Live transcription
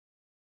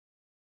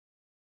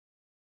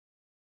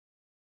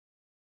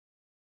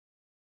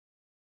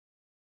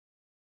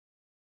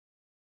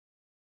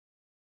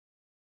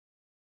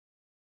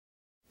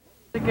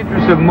The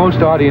interest of most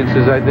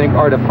audiences, I think,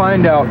 are to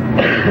find out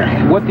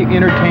what the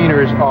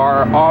entertainers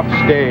are off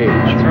stage.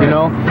 Right. You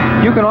know,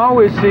 you can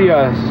always see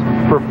us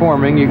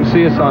performing. You can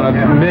see us on a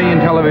million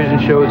television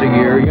shows a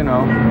year, you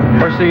know,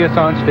 or see us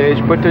on stage.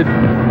 But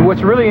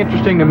what's really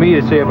interesting to me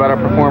to see about a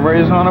performer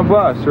is on a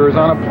bus or is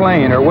on a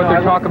plane or what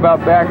they talk about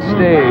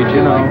backstage,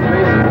 you know.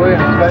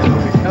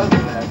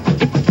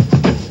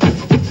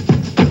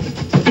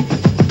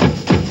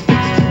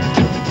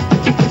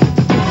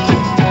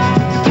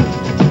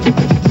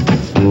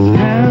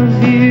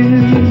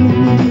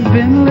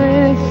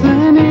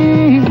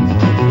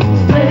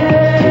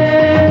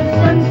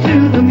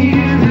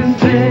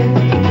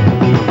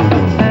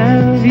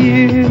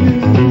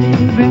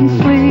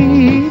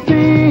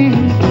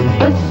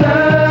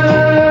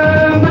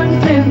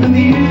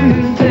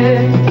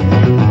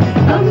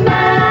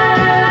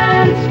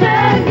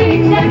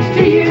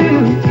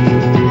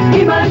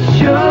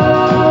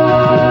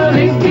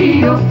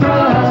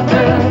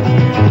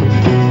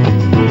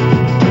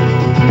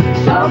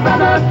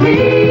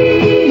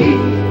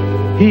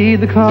 Heed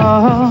the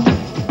call.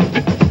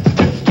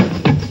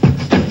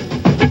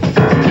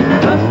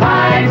 The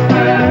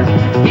piper,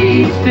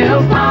 he's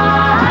still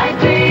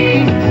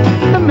fighting.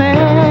 The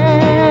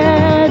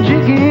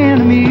magic in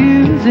the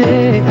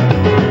music.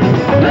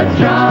 The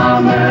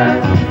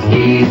drummer,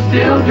 he's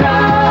still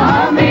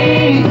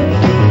drumming.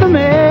 The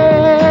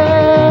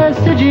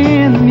message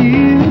in the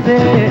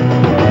music.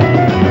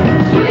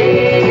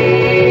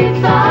 Sweet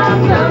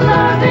songs of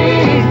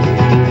loving.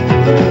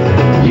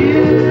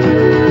 You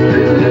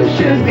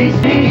should be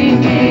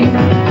singing.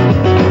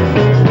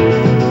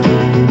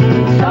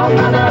 So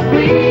brother,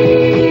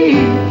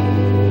 please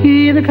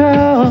hear the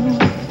call.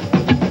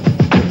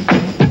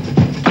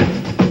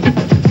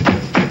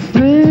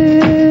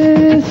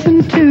 Listen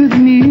to the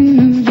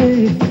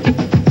music.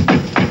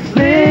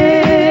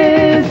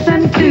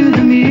 Listen to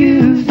the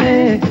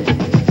music.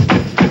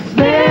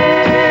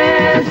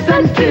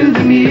 Listen to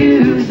the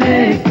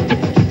music.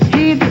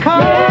 Heed the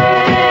call.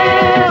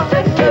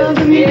 Listen to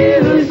the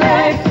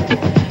music.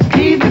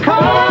 Heed the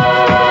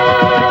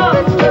call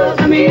of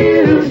the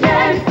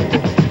music.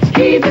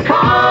 Heed the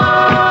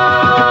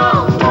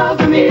call of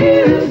the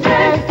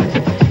music.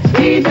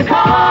 Heed the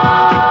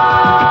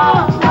call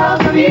of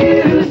the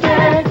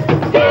music.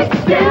 It's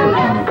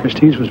still.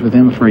 Christie's was with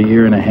them for a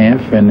year and a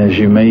half, and as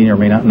you may or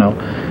may not know,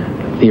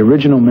 the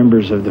original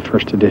members of the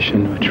first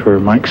edition, which were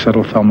Mike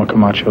Settle, Thelma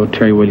Camacho,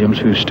 Terry Williams,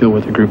 who's still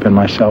with the group, and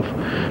myself,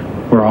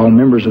 were all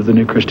members of the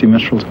New Christie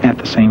Minstrels at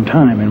the same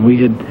time, and we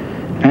had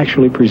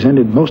actually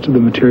presented most of the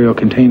material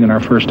contained in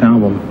our first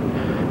album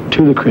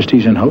to the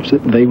Christies in hopes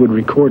that they would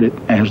record it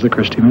as the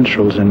Christie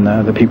Minstrels, and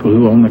the people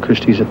who owned the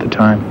Christies at the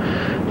time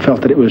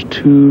felt that it was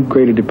too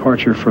great a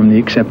departure from the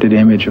accepted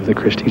image of the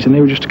Christies, and they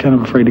were just kind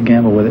of afraid to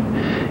gamble with it.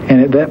 And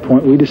at that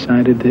point we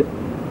decided that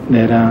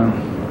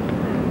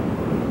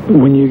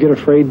when you get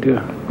afraid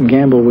to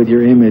gamble with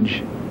your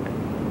image,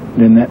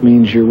 then that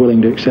means you're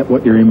willing to accept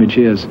what your image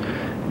is,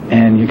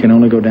 and you can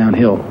only go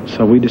downhill.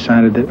 So we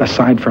decided that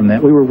aside from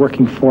that, we were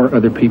working for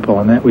other people,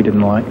 and that we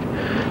didn't like.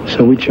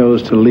 So we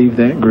chose to leave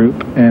that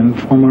group and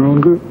form our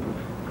own group.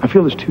 I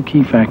feel there's two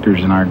key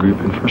factors in our group,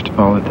 and first of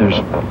all, that there's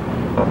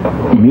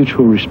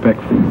mutual respect.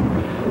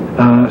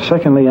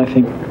 Secondly, I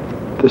think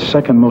the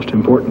second most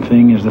important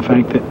thing is the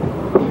fact that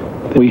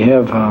we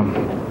have,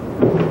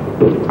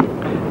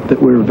 that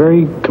we're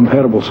very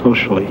compatible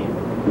socially.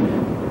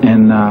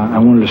 And I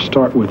wanted to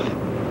start with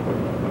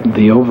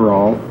the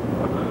overall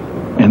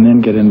and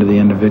then get into the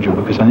individual,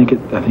 because I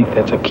think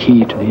that's a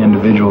key to the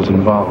individuals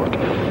involved.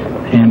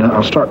 And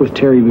I'll start with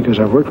Terry, because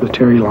I've worked with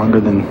Terry longer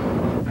than...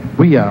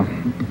 We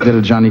did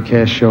a Johnny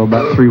Cash show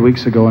about 3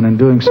 weeks ago, and in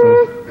doing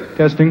so...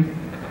 Testing.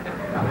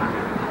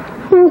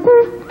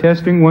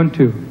 Testing, 1,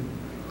 2.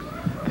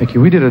 Thank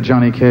you. We did a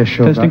Johnny Cash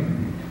show. Testing.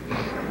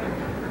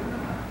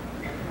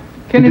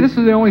 Kenny, this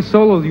is the only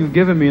solo you've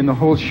given me in the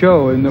whole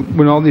show, and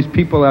when all these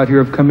people out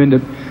here have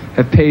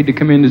paid to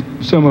come in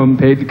to, some of them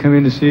paid to come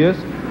in to see us,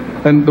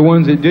 and the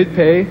ones that did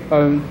pay,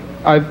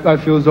 I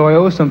feel as though I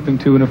owe something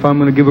to, and if I'm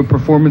going to give a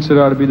performance, it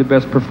ought to be the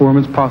best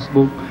performance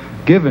possible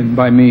given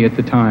by me at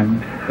the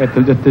time, at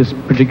this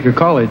particular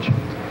college,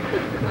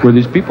 where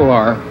these people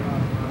are.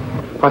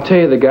 I'll tell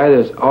you, the guy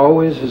that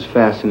always has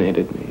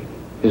fascinated me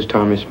is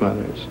Tommy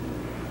Smothers.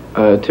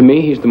 To me,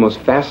 he's the most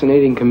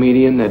fascinating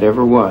comedian that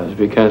ever was,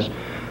 because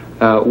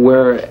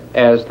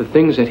whereas the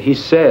things that he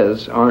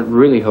says aren't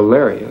really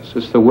hilarious,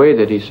 it's the way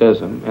that he says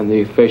them and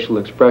the facial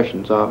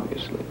expressions,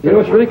 obviously. You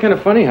know, it's really kind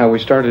of funny how we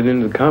started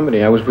into the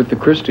comedy. I was with the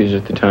Christies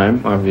at the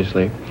time,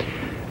 obviously,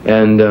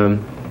 and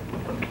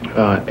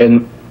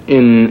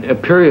in a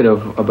period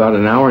of about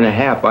an hour and a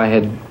half, I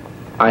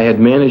had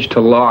managed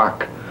to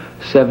lock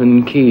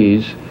 7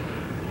 keys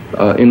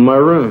to my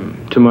room,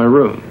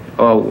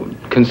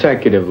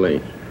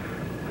 consecutively.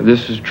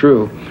 This is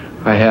true.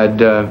 I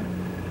had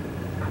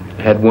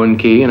 1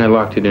 key, and I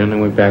locked it in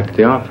and went back to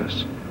the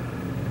office.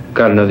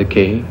 Got another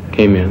key,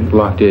 came in,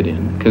 locked it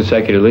in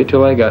consecutively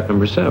till I got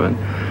number 7.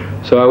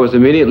 So I was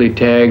immediately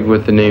tagged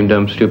with the name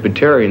Dumb Stupid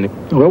Terry.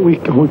 Well, we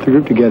with the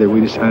group together, we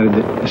decided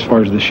that as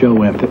far as the show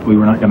went, that we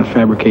were not going to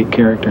fabricate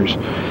characters,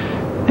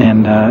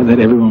 and that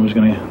everyone was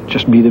going to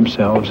just be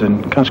themselves,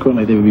 and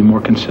consequently they would be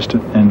more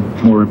consistent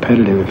and more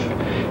repetitive.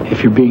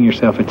 If you're being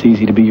yourself, it's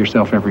easy to be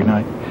yourself every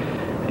night.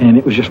 And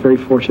it was just very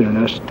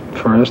fortunate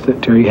for us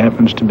that Terry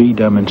happens to be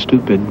dumb and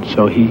stupid,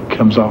 so he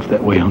comes off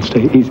that way on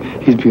stage.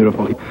 He's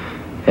beautiful.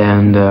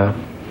 And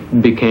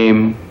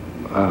became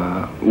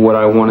what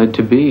I wanted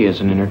to be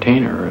as an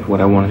entertainer,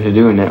 what I wanted to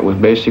do, and that was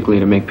basically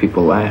to make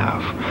people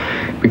laugh.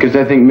 Because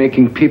I think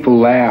making people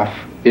laugh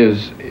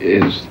is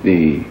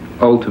the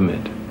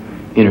ultimate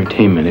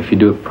entertainment if you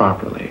do it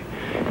properly.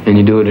 And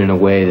you do it in a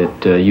way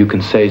that you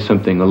can say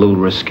something a little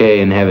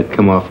risque and have it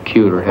come off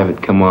cute or have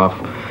it come off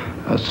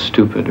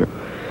stupid.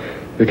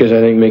 Because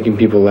I think making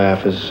people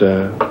laugh is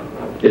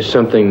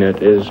something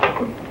that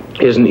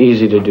isn't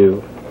easy to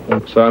do.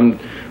 So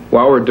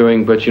while we're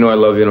doing But You Know I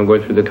Love You, and I'm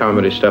going through the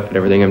comedy stuff and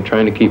everything, I'm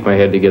trying to keep my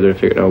head together and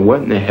figure out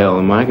what in the hell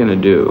am I going to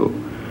do,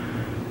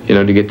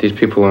 to get these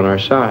people on our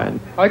side.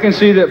 I can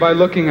see that by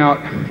looking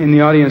out in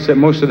the audience that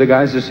most of the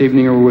guys this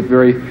evening are with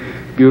very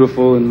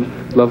beautiful and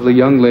lovely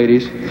young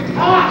ladies.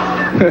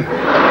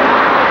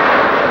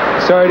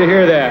 Sorry to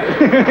hear that.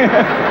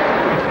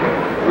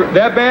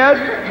 That bad?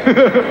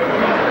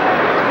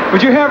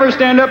 Would you have her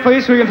stand up,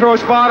 please, so we can throw a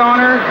spot on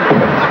her?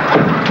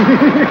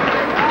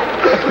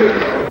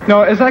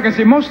 No, as I can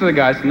see, most of the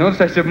guys, notice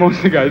I said most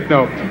of the guys,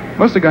 no.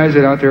 Most of the guys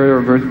that are out there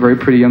are very, very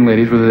pretty young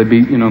ladies, whether they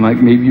be, like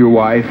maybe your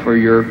wife or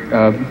your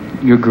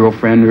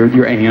girlfriend or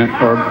your aunt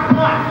or...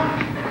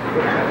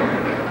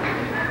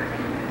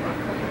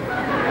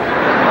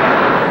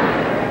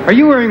 Are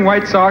you wearing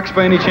white socks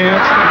by any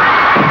chance?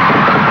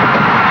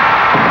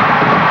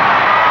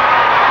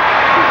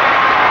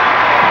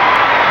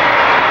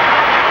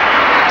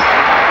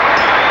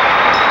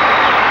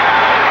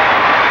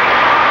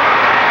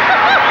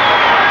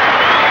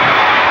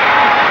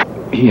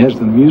 He has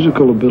the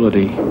musical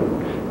ability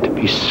to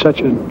be such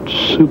a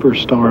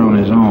superstar on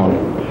his own.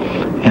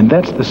 And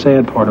that's the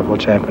sad part of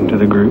what's happened to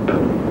the group,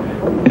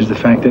 is the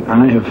fact that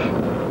I have,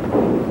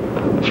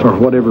 for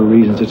whatever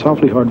reasons, it's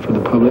awfully hard for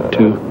the public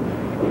to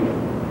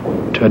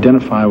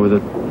identify with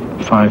the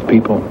 5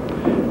 people.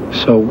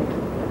 So,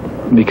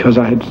 because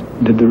I had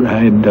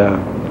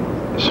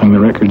sung the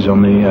records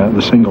on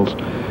the singles,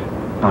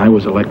 I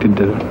was elected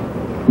to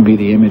be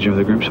the image of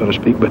the group, so to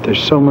speak. But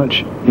there's so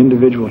much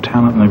individual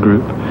talent in the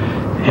group,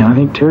 and I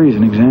think Terry's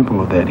an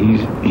example of that.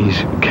 He's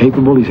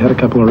capable. He's had a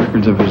couple of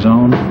records of his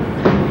own.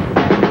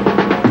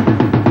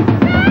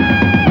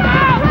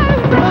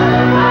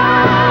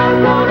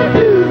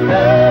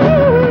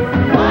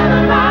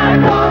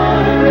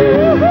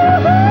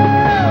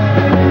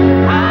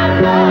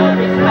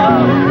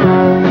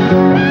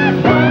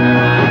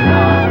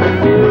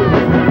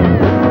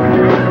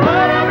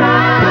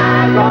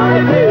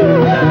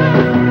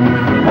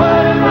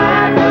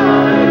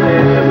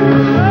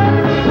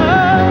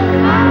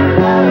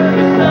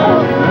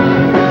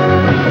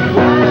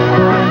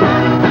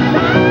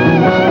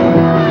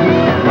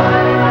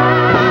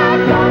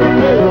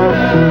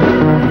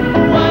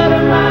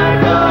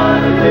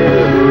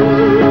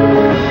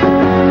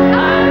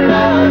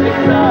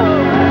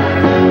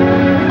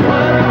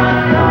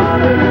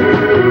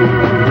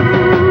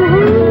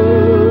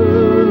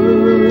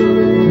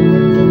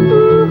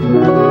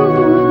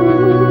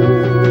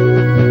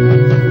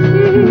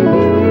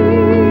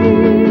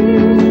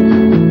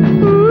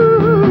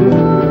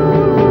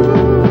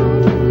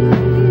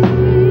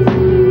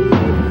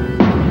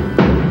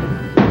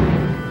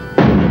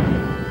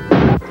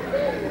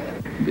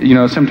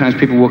 Sometimes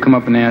people will come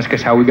up and ask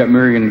us how we got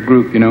married in the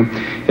group,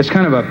 It's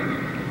kind of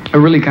a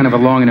really kind of a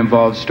long and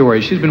involved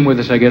story. She's been with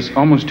us, I guess,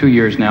 almost 2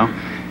 years now.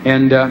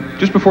 And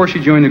just before she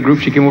joined the group,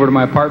 she came over to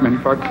my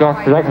apartment. Well,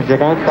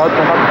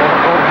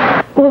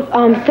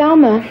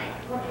 Thelma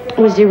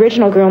was the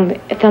original girl,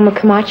 Thelma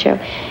Camacho,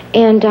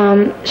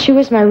 and she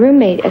was my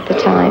roommate at the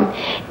time.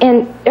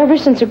 And ever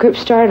since the group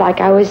started,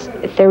 I was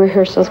at their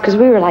rehearsals, because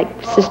we were like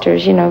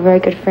sisters, very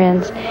good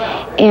friends.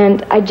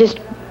 And I just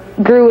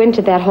grew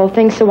into that whole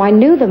thing, so I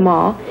knew them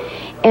all.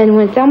 And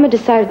when Thelma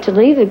decided to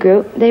leave the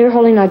group, they were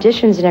holding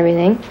auditions and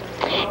everything.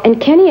 And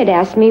Kenny had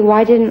asked me,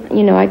 why didn't,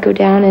 I go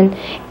down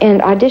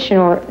and audition,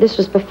 or this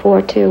was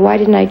before too, why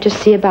didn't I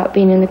just see about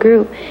being in the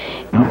group?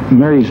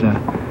 Mary's,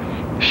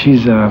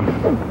 she's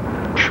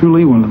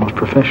truly one of the most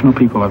professional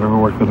people I've ever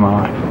worked with in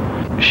my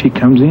life. She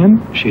comes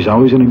in, she's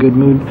always in a good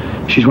mood.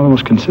 She's one of the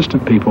most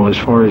consistent people as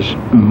far as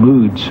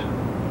moods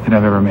that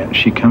I've ever met.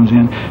 She comes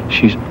in,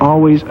 she's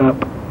always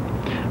up.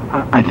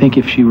 I think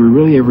if she were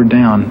really ever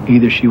down,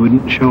 either she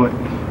wouldn't show it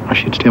or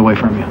she'd stay away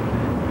from you,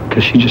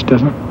 because she just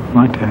doesn't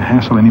like to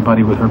hassle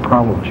anybody with her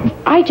problems.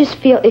 I just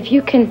feel if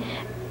you can,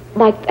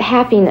 like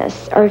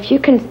happiness, or if you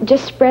can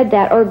just spread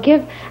that or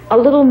give a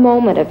little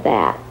moment of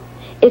that.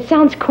 It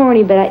sounds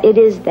corny, but it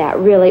is that,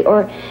 really.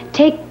 Or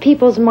take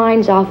people's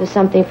minds off of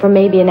something for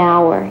maybe an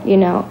hour,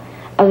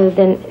 other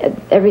than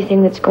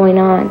everything that's going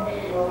on.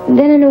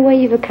 Then in a way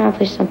you've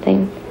accomplished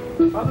something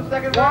On the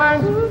second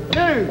 1,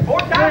 2, 4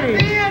 times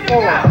 3,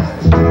 4.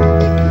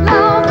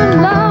 Love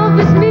and love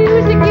is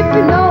music, if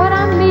you know what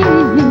I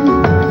mean.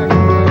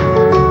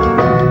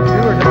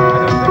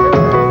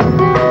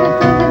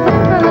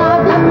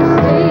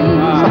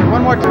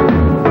 One more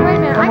time. Wait a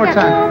minute. One more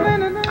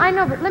time. I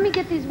know, but let me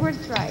get these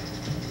words right.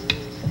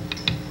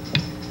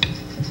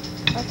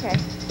 Okay.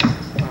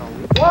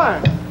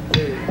 1,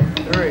 2,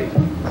 3.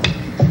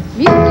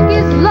 Music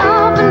is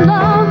love and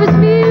love is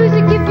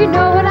music, if you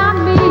know what I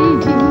mean.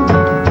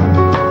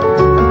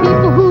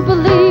 People who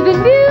believe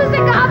in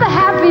music are the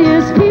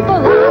happiest people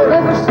I've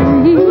ever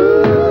seen.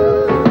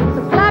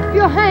 So clap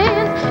your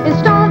hands and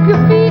stomp your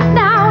feet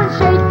now and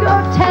shake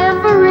your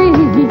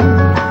tambourine.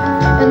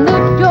 And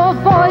lift your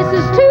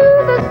voices to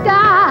the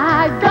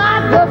sky.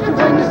 God loves you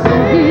when you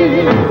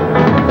sing.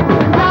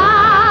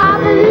 I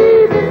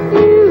believe in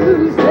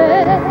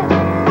music.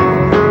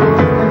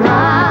 And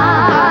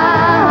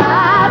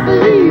I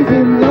believe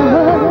in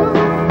love.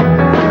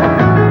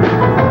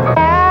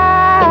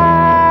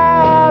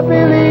 I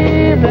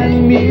believe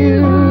in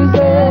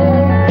music.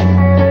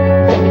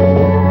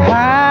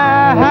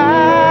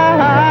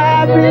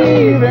 I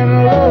believe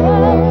in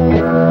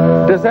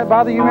love. Does that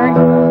bother you, Mary? I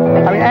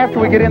mean, after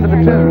we get into the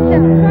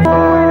tune.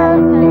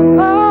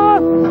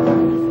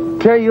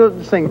 Terry,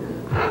 you'll sing.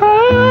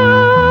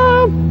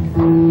 I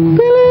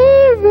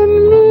believe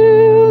in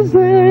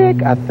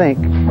music. I think.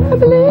 I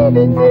believe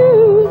in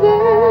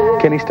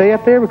music. Can he stay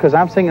up there? Because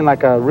I'm singing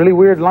like a really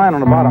weird line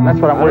on the bottom. That's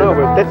what I'm worried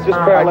about. That's just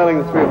paralleling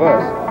the three of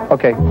us.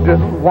 Okay,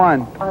 just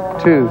 1,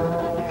 2,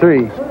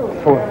 3,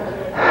 4.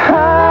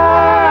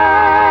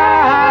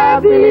 I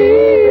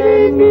believe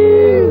in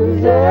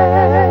music.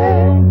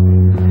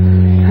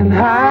 And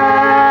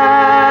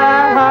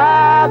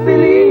I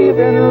believe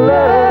in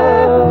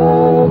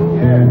love.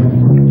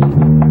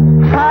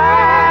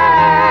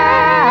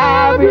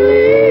 I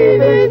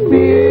believe in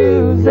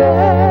music.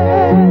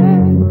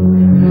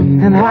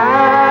 And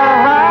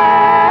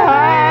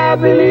I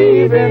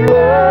believe in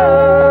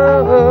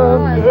love.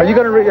 Are you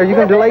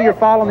gonna delay your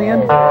fall on the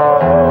end?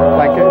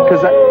 Like,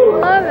 because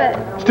Love it.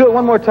 let's do it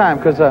one more time.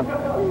 Because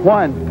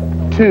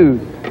 1, 2,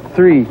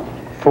 3,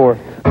 4.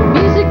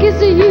 Music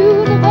is a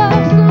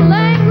universal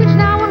language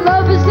now, and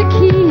love is the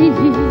key.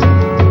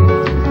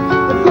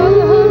 The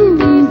brotherhood,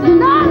 peace,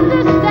 and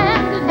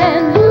understanding,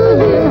 and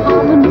living in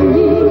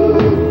harmony.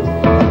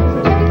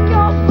 Take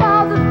your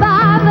father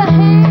by the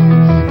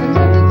hand and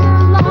let it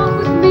along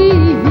with me.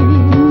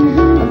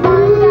 And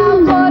find out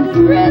what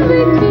it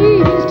really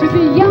means to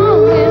be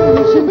young and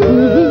rich and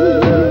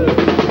free.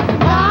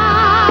 I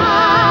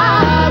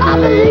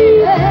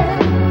believe it.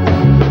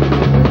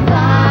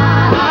 I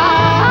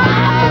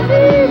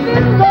believe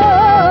in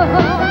love.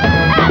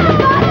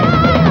 Everybody,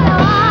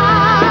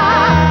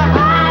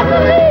 I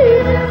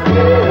believe in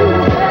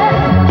music.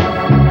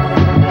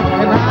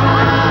 And I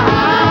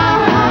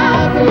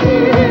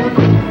believe in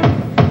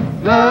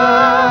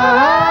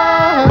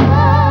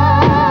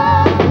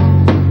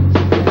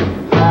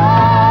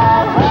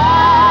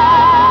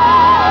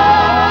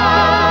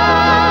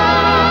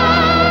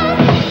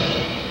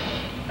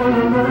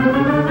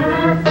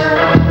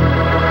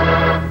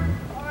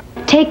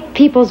Take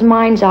people's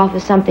minds off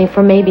of something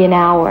for maybe an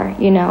hour,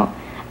 you know,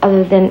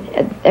 other than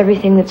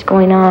everything that's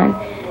going on.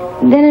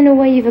 Then in a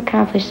way you've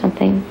accomplished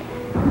something.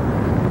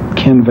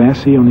 Ken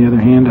Vassy, on the other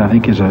hand, I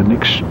think is an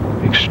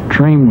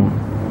extreme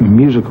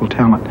musical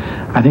talent.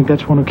 I think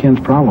that's one of Ken's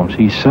problems.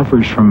 He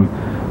suffers from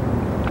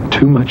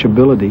too much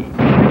ability.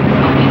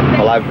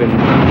 Well, I've been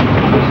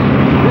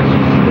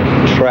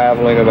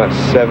traveling about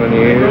 7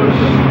 years.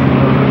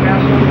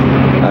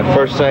 I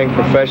first sang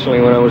professionally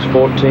when I was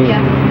 14.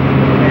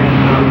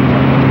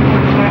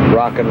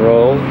 Rock and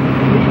roll.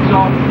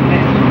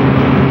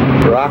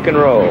 Rock and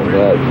roll,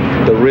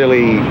 the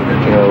really,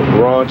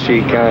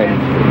 raunchy kind,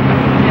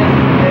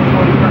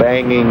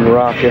 banging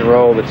rock and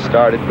roll that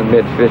started in the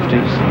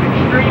mid-50s.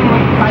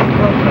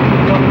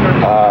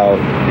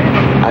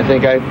 I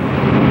think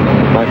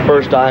my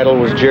first idol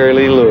was Jerry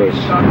Lee Lewis.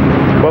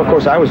 Well, of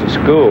course, I was in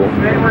school,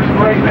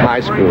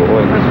 high school,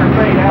 and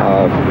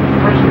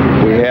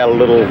we had a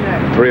little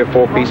 3 or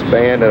 4 piece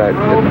band that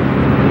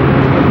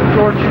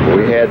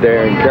we had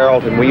there in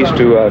Carrollton. We used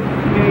to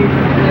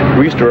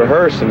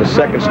rehearse in the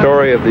second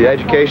story of the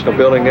educational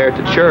building there at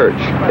the church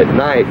at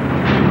night,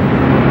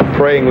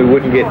 praying we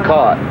wouldn't get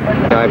caught.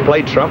 And I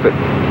played trumpet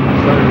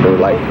for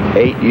like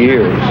 8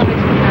 years,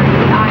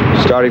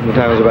 starting from the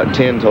time I was about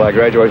 10 until I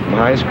graduated from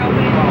high school.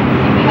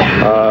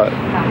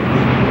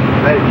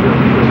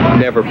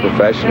 Never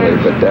professionally,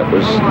 but that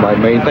was my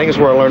main thing. Is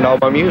where I learned all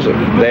my music,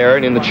 there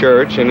and in the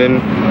church, and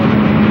then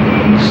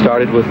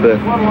started with the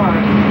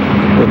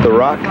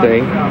rock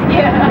thing,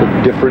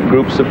 with different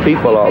groups of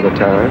people all the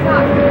time.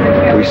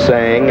 We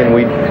sang and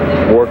we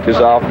worked as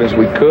often as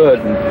we could.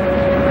 And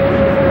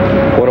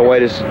went away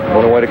to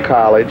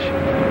college.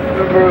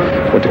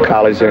 Went to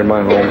college there in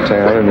my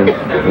hometown, and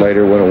then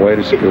later went away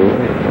to school.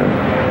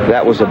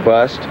 That was a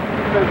bust.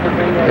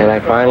 And I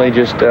finally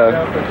just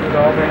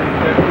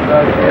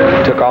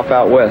took off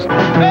out west. Well,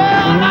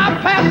 I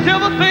packed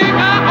everything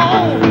I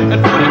own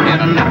and put it in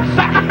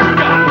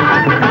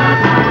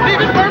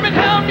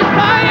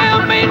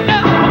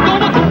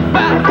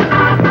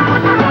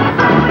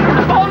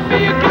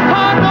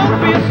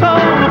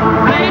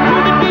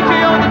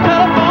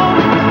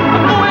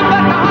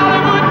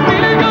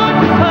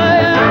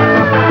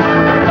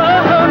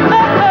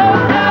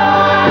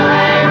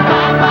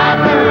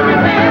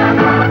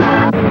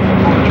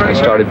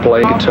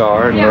playing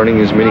guitar and learning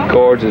as many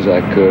chords as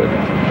I could.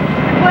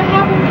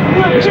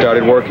 I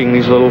started working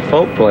these little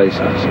folk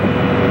places.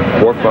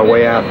 Worked my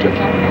way out to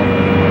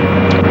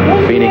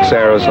Phoenix,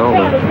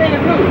 Arizona.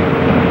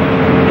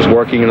 Was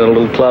working in a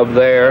little club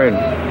there, and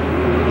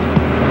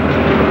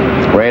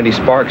Randy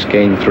Sparks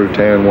came through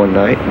town one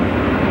night.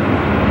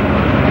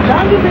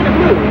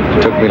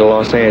 Took me to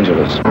Los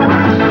Angeles.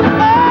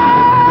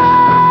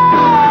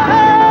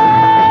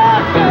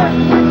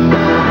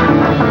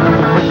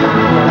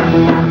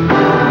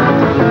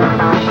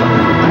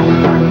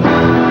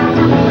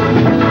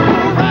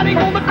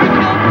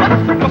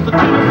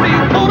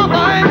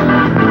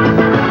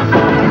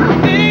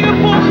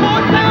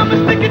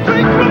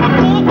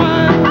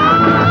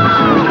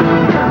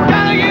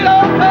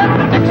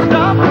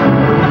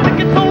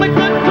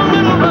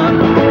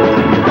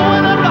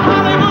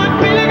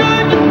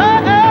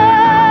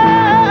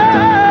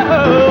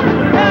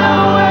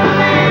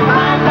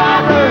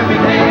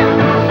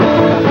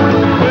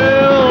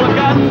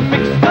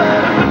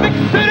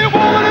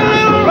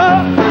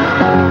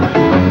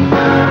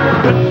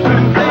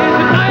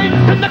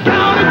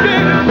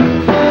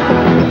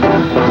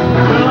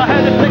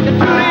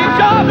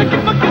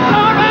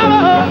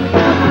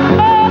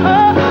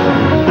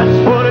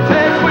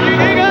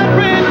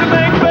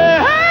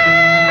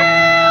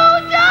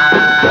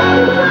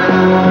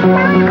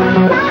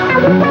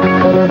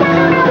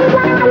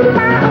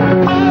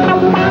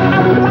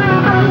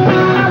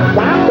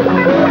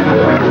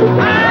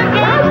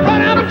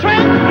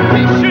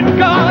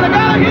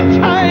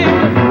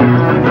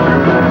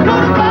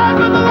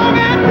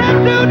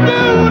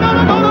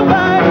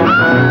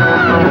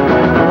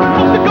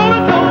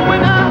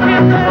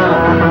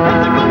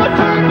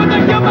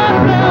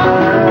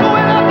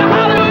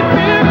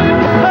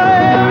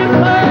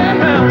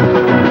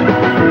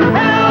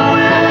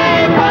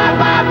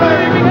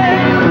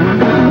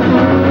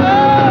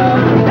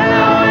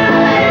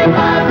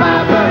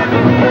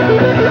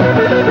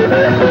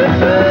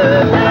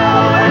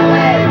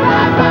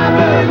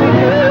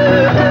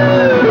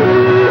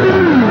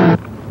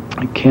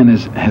 Ken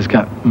has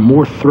got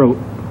more throat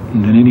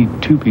than any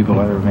two people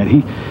I've ever met.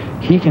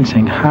 He can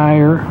sing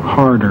higher,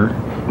 harder,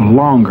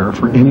 longer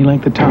for any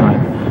length of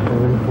time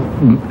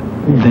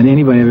than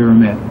anybody I've ever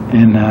met.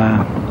 And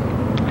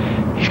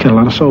he's got a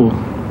lot of soul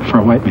for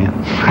a white man.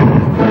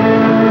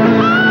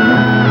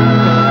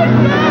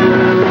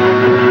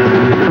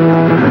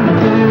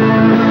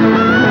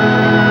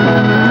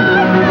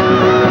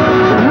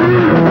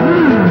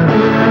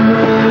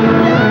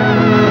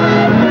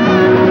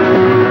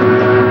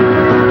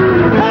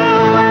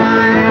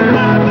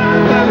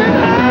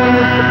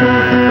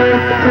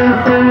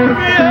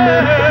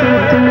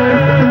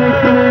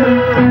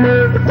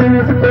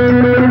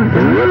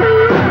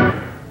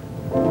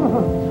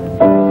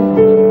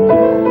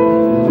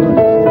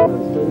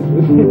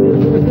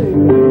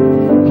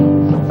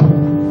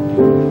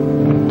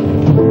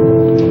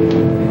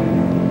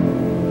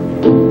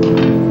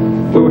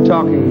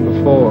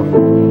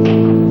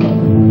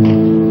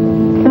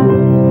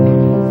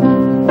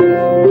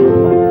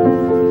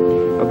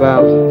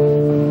 About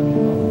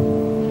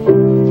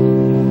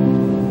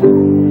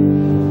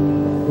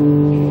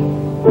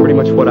pretty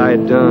much what I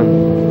had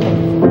done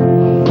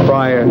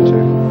prior to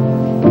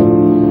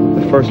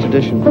the first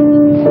edition.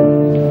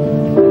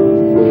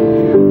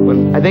 But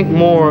I think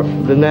more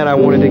than that I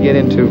wanted to get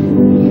into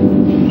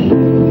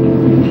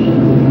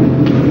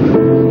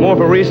more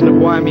of a reason of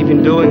why I'm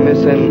even doing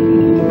this,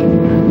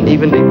 and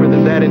even deeper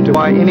than that into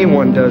why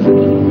anyone does it,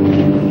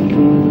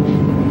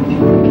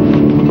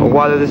 or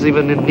why there's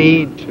even a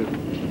need to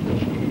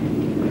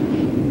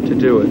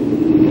do it.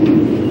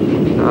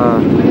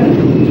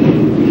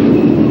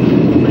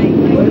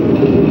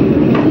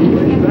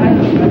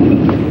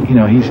 You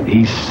know,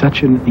 he's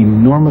such an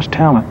enormous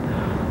talent,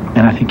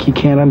 and I think he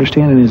can't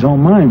understand in his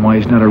own mind why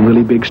he's not a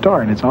really big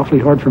star, and it's awfully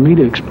hard for me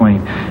to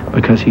explain,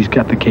 because he's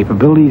got the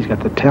capability, he's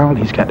got the talent,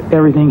 he's got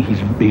everything,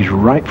 he's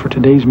right for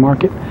today's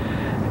market,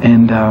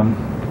 and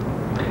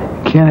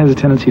Ken has a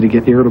tendency to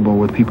get irritable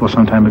with people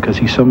sometimes because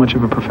he's so much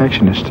of a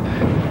perfectionist.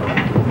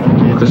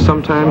 Because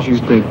sometimes you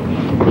think,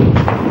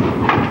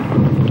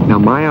 now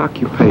my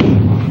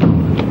occupation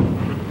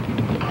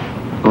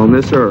on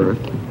this earth,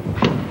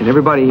 and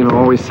everybody, you know,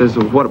 always says,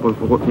 well,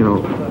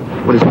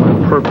 what is my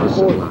purpose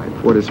in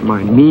life? What is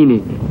my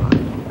meaning in life?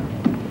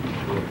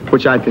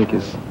 Which I think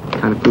is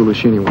kind of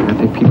foolish anyway. I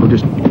think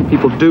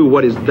people do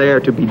what is there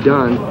to be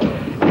done,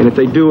 and if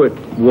they do it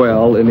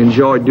well and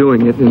enjoy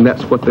doing it, then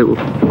that's what they,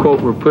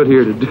 quote, were put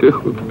here to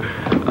do.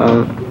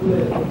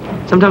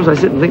 Sometimes I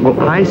sit and think, well,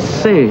 I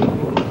sing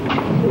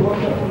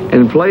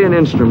and play an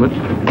instrument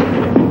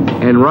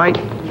and write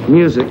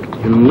music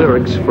and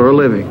lyrics for a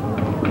living.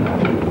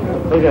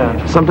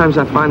 Sometimes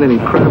I find it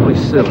incredibly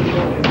silly.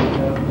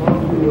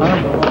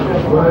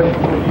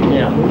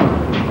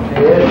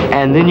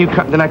 And then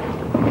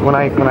when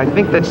I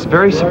think that's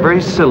very,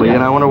 very silly,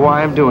 and I wonder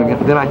why I'm doing it,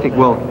 then I think,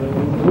 well,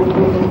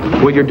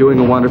 you're doing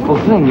a wonderful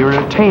thing. You're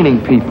entertaining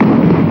people.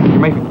 You're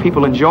making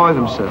people enjoy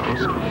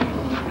themselves.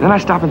 And then I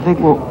stop and think,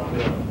 well,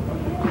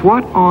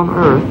 what on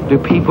earth do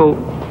people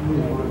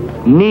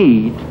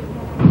need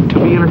to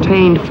be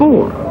entertained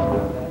for?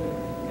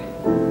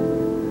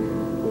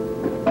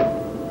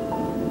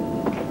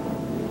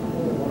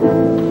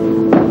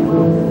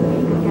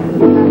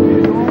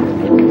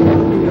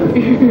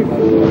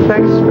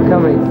 Thanks for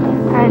coming.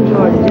 I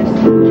enjoyed it just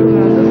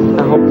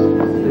tremendous. I hope.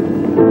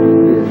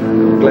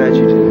 I'm glad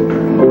you did.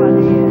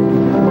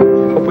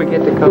 Hope we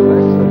get to come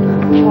back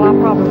sometime. Well, I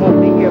probably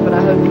won't be here, but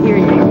I hope to hear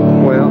you.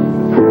 Well,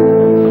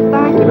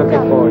 Thank you.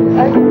 looking forward. Okay,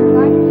 thank you.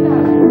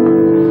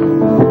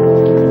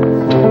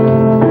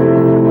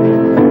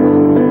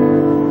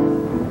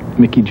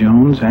 Mickey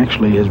Jones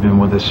actually has been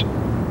with us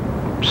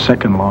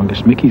second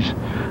longest. Mickey's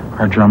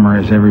our drummer,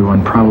 as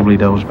everyone probably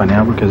knows by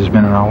now because it's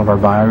been in all of our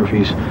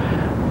biographies.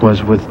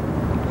 Was with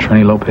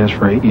Trini Lopez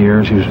for 8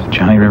 years. He was with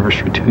Johnny Rivers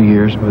for 2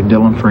 years, with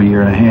Dylan for 1.5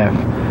 years.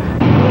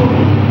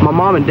 My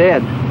mom and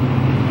dad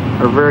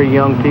are very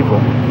young people.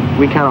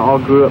 We kind of all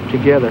grew up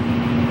together.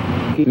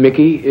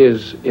 Mickey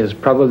is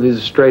probably the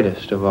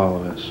straightest of all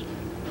of us.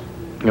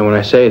 And when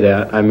I say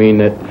that, I mean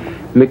that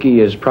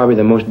Mickey is probably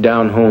the most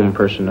down-home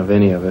person of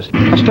any of us.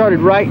 I started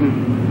writing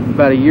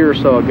about a year or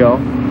so ago,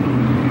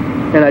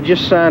 and I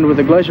just signed with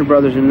the Glazer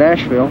Brothers in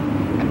Nashville,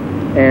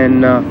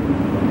 and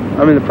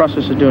I'm in the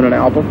process of doing an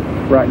album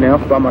right now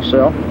by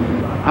myself.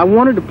 I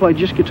wanted to play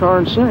just guitar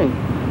and sing,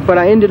 but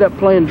I ended up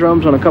playing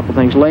drums on a couple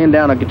things, laying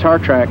down a guitar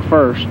track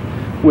first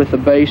with a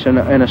bass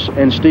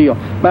and steel.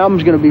 My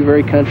album's going to be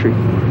very country.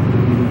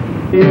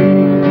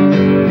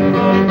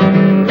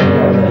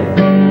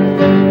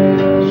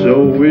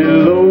 So we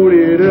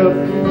loaded up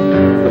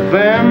the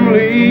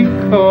family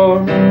car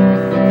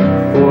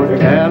for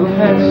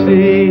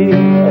Tallahassee.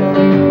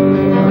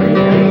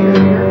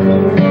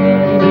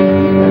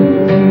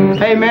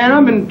 Hey man,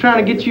 I've been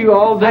trying to get you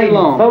all day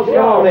long. Folks,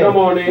 come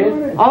on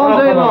in. All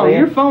day long.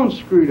 Your phone's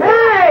screwed up.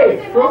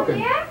 Hey!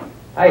 Broken.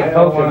 Hey,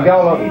 folks, if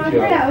y'all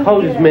know,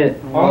 hold this a minute.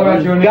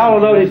 Y'all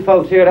know these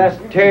folks here. That's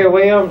Terry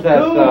Williams.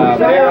 That's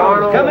Mayor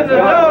Arnold. Come in the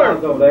door.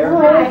 Over there.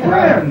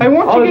 Hey,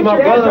 why don't you get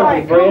your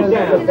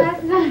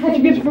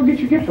friends. Go get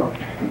your guitar.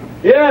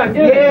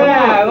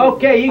 Yeah.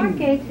 Okay, you can.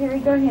 Okay, Terry,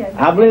 go ahead.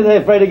 I believe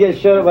they're afraid to get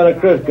shut up by the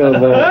Crisco's.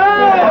 We're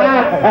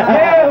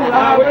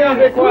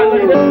gonna be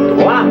quiet.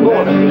 Well, I'm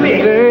going to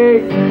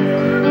big.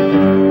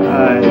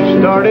 I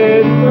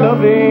started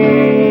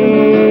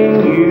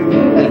loving you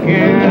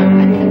again.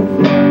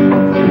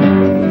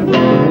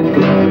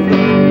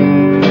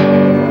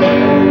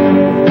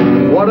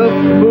 What a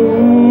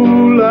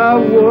fool I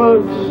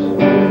was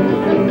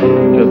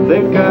to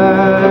think I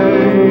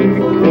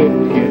could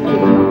get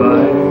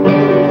by.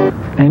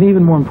 And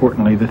even more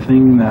importantly, the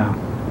thing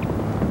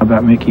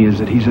about Mickey is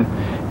that he's a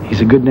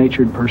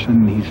good-natured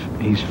person.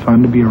 He's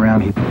fun to be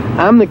around.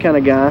 I'm the kind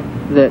of guy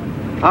that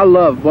I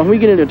love. When we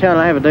get into town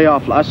and I have a day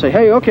off, I say,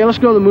 hey, okay, let's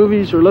go to the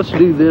movies, or let's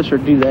do this or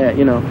do that,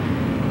 you know.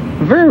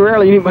 Very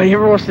rarely anybody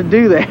ever wants to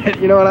do that,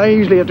 you know, and I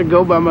usually have to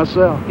go by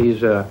myself.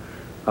 He's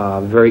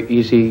very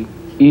easy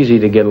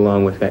to get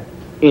along with.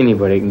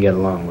 Anybody can get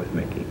along with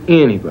Mickey.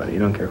 Anybody, you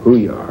don't care who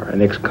you are.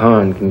 An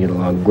ex-con can get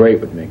along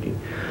great with Mickey.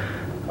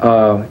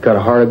 Got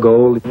a heart of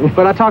gold.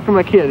 But I talk to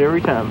my kid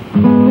every time.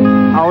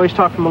 I always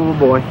talk to my little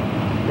boy,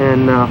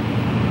 and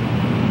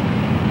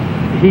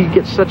he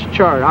gets such a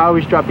charge. I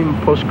always drop him a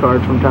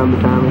postcard from time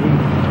to time, and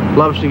he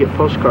loves to get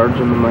postcards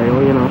in the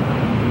mail, you know.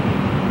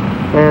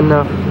 And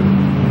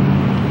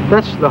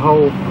that's the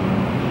whole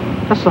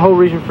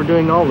reason for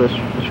doing all this,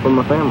 is for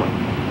my family.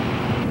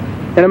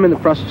 And I'm in the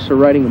process of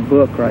writing a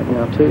book right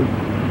now too.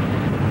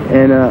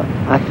 And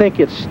I think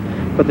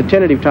but the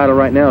tentative title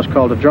right now is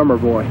called A Drummer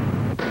Boy.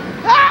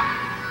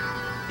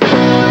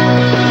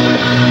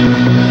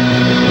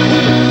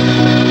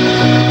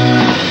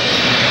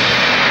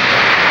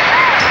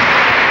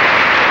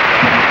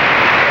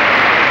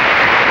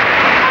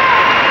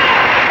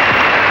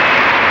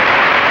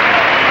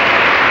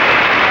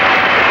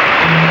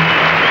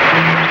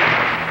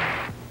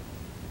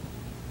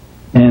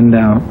 And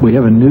we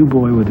have a new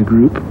boy with the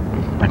group.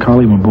 I call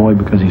him a boy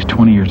because he's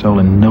 20 years old,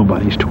 and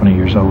nobody's 20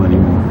 years old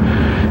anymore.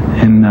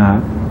 And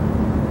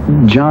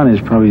John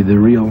is probably the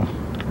real...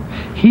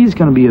 He's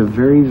going to be a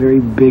very, very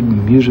big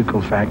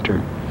musical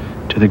factor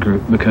to the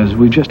group, because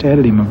we just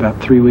added him about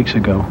 3 weeks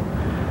ago.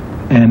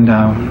 And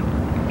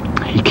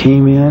he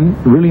came in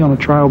really on a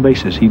trial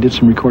basis. He did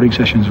some recording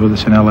sessions with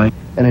us in L.A.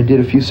 And I did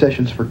a few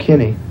sessions for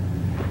Kenny.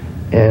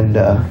 And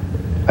I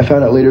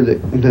found out later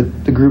that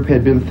the group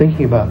had been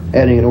thinking about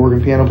adding an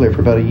organ piano player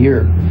for about a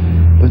year,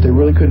 but they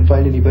really couldn't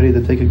find anybody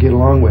that they could get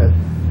along with,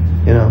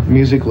 you know,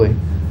 musically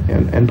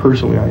and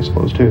personally, I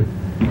suppose, too.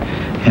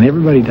 And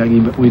everybody dug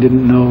him, but we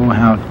didn't know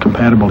how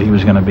compatible he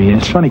was going to be. And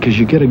it's funny because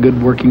you get a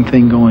good working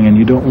thing going, and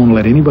you don't want to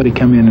let anybody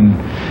come in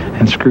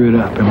and screw it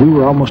up. And we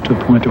were almost to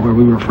a point to where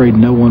we were afraid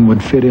no one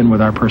would fit in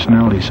with our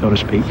personality, so to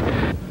speak.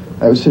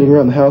 I was sitting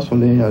around the house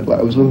one day.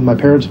 I was living with my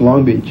parents in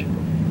Long Beach,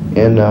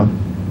 and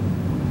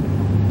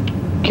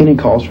Kenny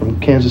calls from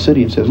Kansas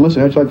City and says,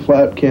 listen, I'd like to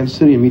fly out to Kansas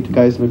City and meet the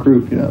guys in the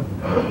group, you know.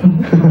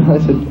 I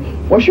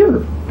said, well,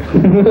 sure.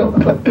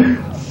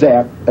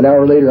 Zap. An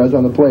hour later, I was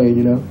on the plane,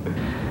 you know.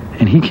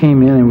 And he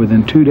came in, and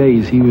within 2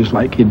 days, he was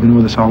like he'd been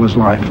with us all his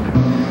life.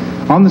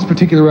 On this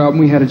particular album,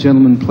 we had a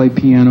gentleman play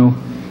piano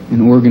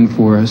and organ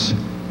for us,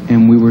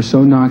 and we were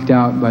so knocked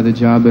out by the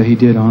job that he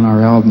did on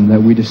our album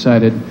that we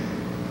decided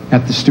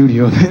at the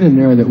studio then and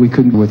there that we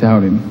couldn't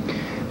without him.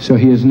 So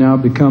he has now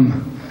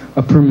become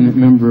a permanent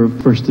member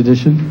of First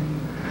Edition,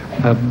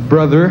 a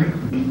brother,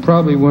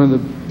 probably one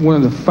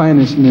of the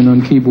finest men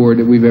on keyboard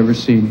that we've ever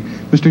seen,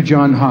 Mr.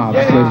 John Hobbs,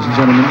 ladies and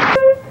gentlemen.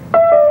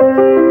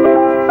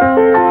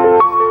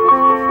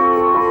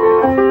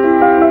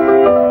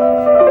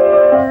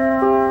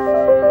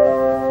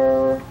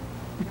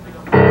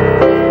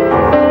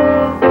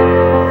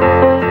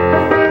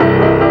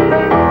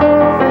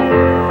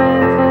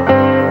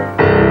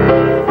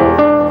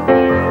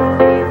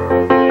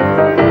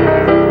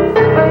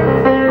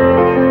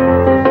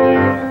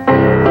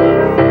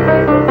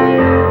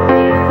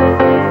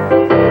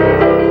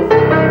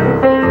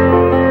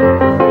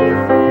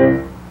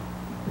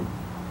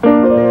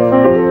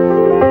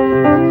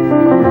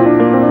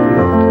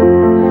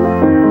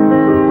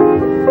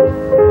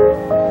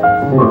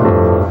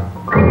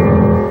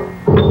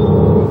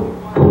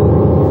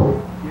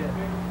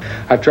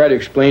 I've tried to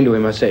explain to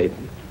him, I say,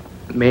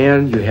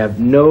 man, you have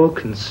no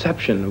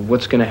conception of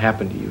what's going to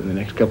happen to you in the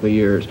next couple of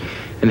years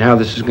and how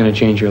this is going to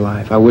change your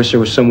life. I wish there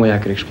was some way I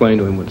could explain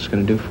to him what it's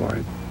going to do for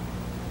him.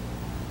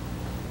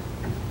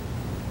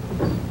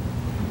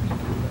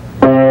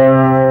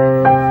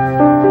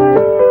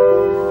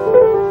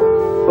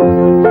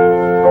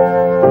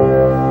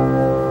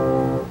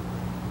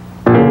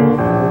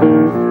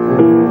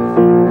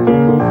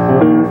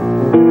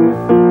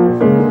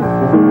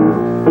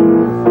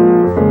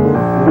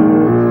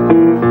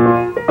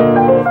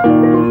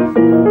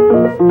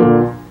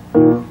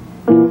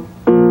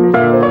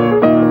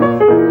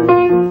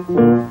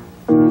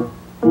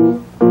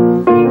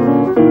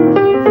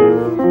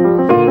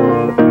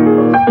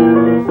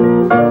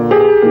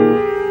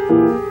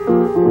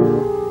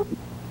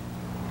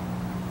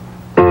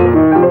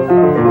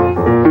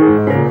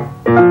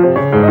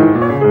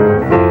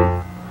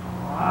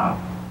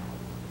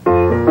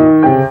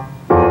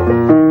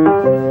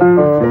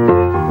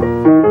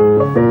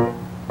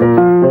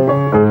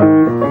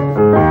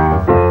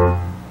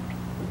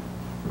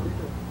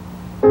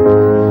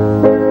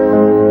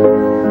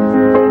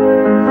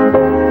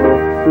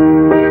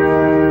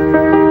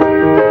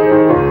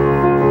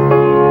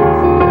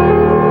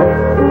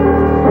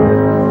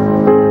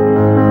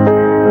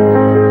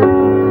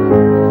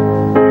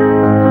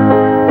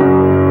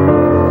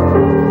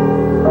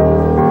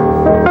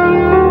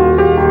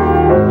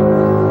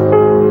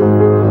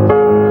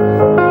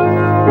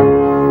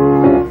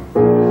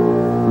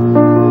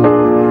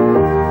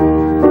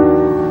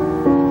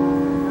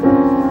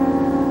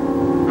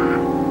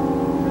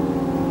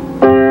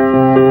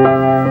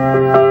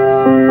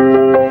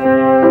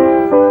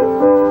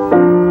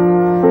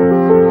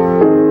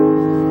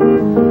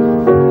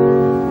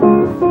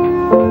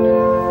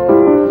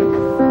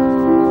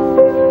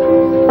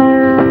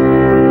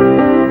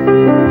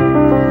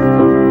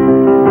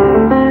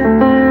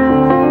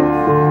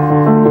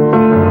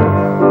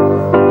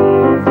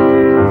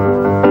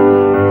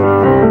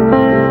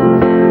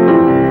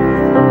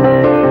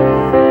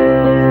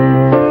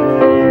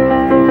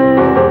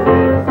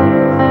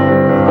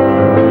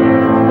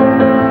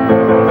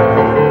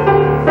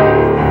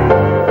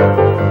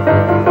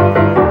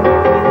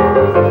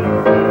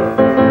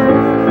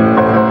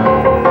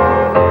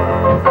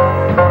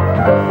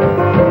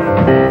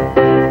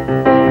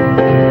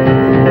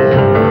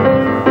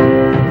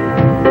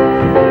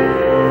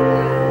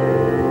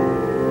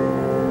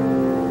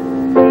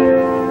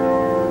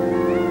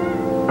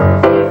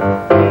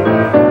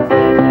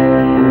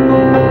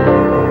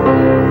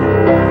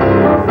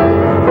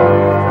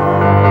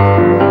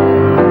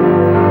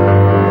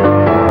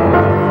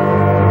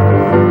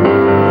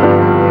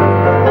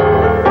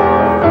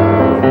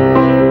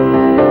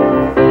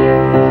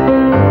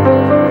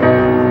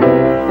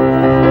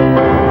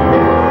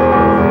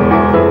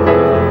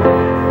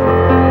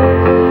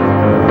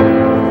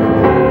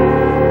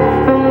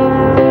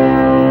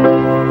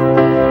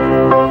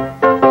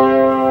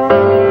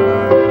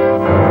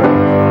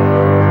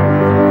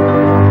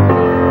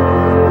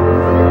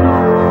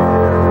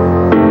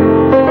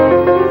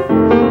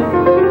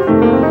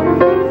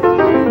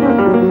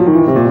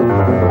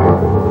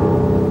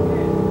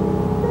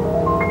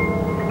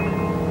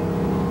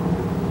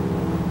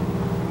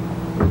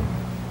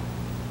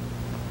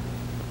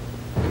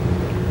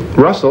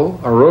 Russell,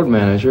 our road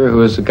manager,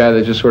 who is the guy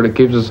that just sort of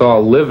keeps us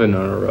all living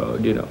on a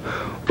road, you know.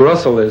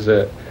 Russell is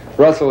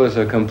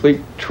a complete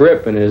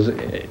trip in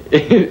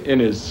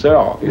his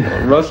cell. You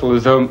know. Russell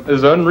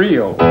is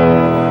unreal.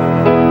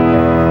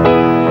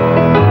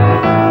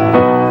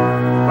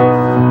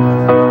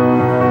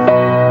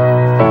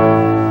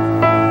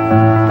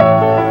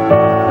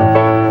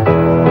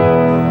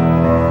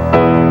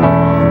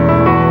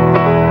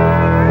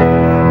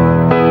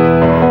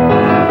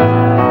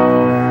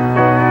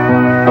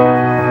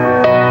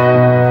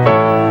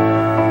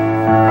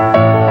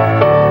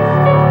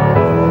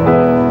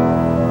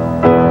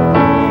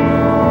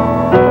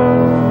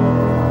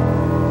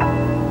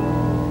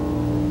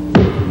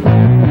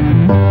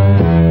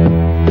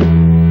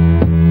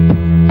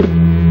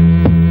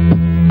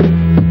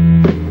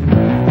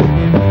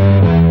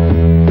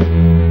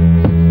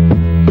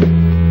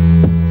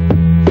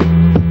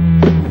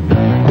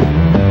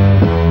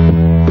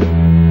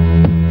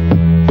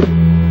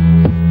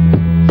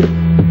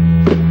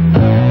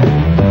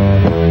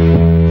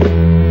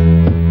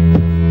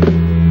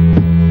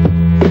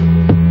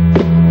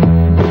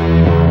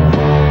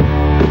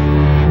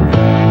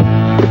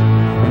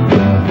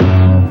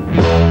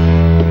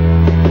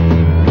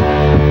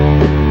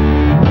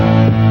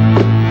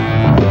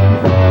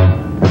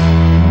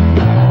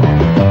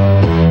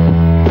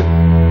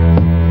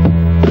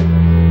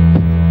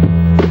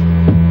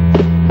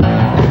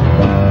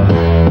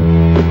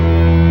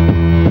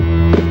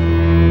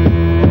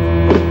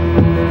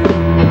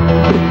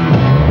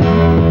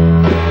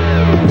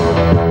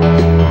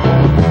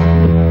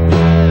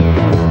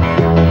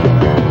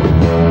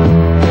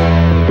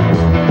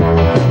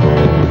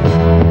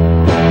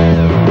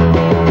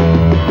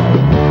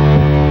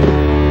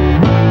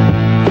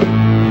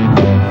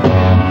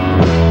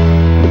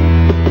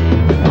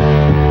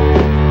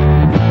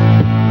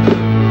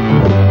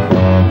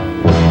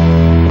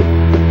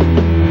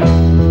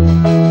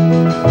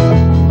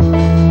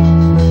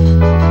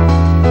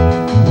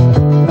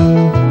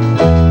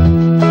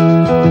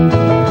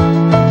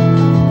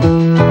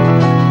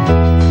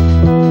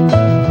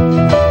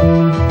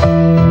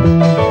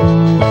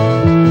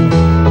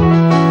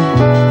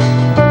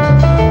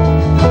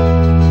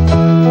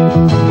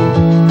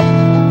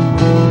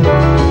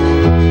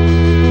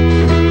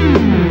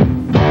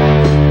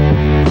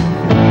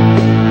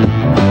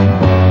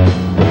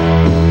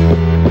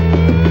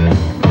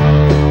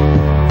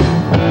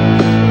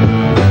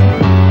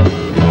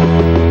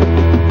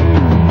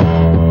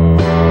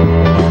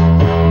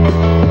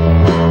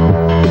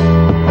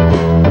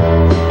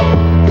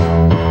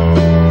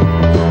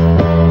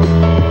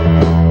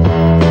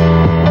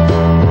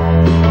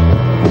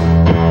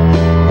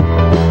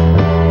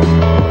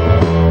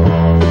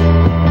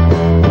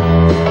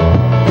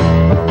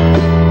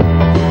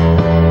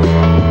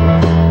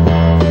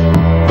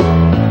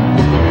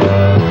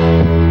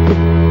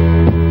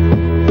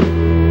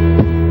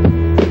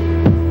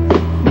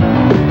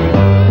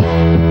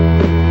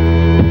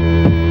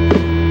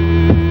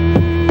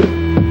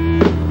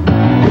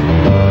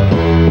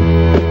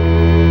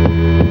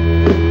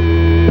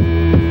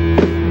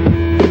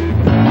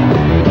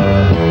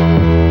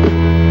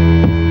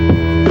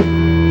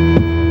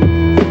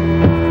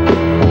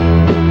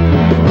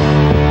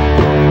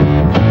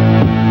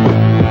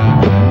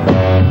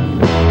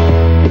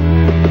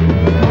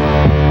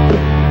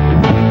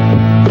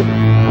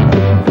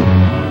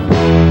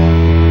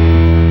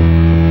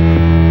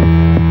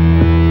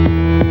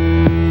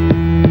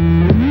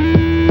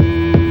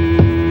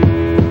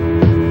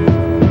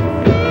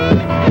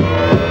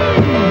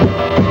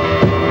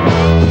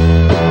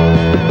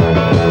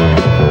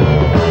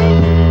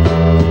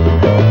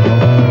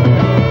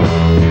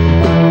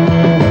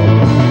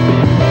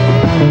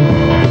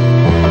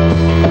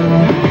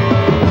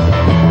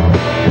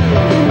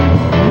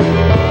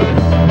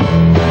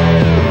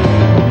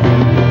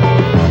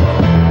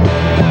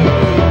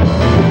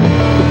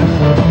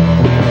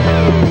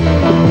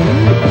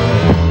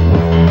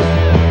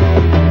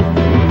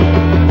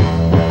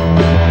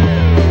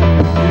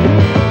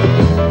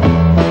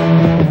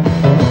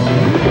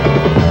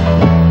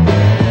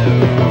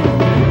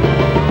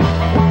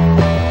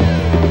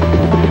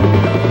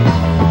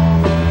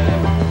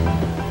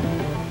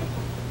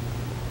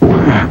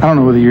 don't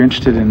know whether you're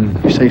interested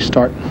in, say,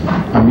 start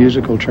a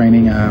musical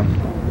training. I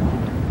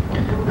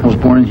was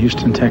born in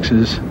Houston,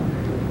 Texas,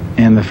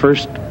 and the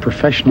first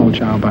professional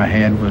job I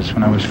had was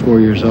when I was 4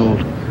 years old.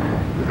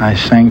 I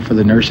sang for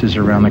the nurses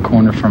around the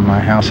corner from my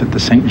house at the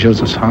St.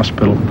 Joseph's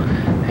Hospital,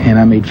 and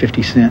I made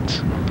 50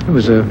 cents. It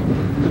was I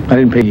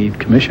didn't pay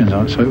commissions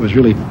on it, so it was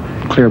really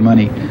clear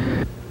money.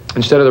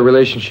 Instead of the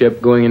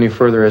relationship going any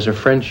further as a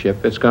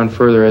friendship, it's gone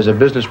further as a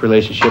business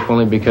relationship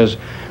only because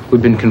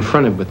we've been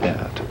confronted with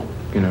that,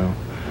 you know,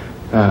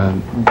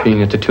 being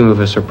that the two of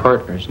us are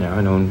partners now.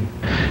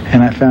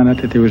 And I found out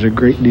that there was a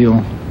great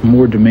deal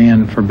more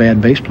demand for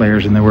bad bass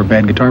players than there were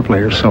bad guitar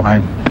players, so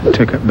I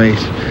took up bass.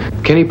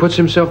 Kenny puts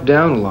himself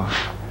down a lot.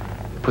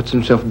 Puts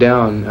himself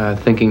down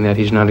thinking that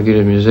he's not as good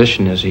a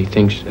musician as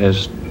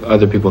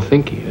other people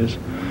think he is.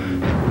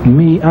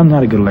 Me, I'm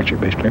not a good electric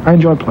bass player. I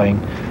enjoy playing,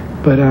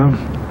 but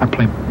I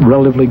play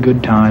relatively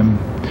good time,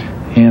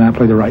 and I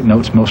play the right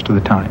notes most of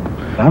the time.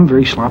 I'm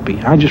very sloppy.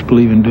 I just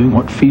believe in doing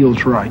what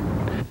feels right.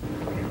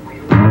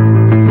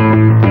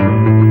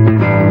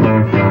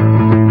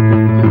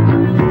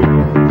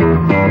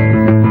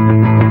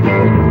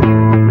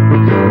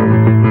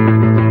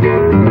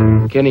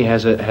 Kenny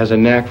has a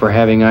knack for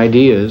having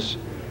ideas,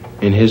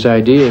 and his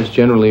ideas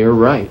generally are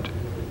right.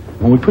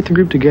 When we put the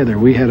group together,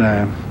 we had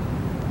a,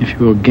 if you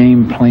will,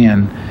 game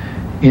plan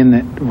in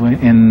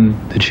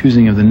the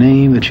choosing of the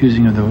name, the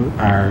choosing of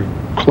our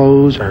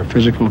clothes, our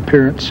physical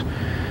appearance,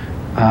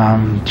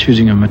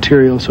 choosing of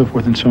material, so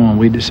forth and so on.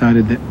 We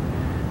decided that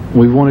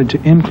we wanted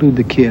to include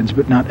the kids,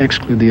 but not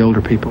exclude the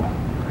older people.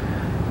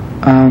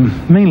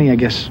 Mainly, I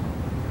guess,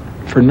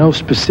 for no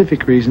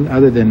specific reason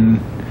other than,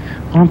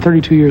 well, I'm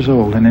 32 years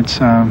old, and it's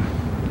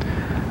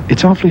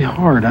awfully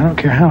hard. I don't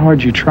care how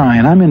hard you try,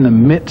 and I'm in the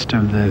midst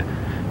of the,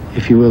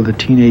 if you will, the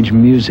teenage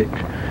music,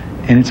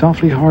 and it's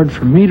awfully hard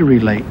for me to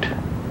relate,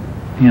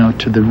 you know,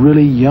 to the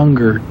really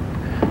younger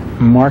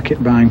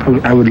market-buying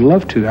public. I would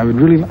love to.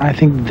 I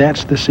think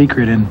that's the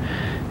secret in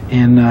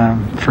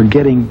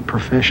forgetting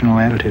professional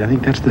attitude. I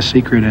think that's the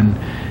secret in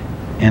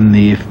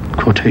the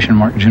quotation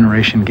mark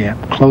generation gap.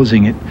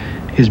 Closing it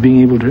is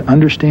being able to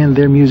understand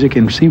their music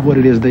and see what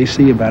it is they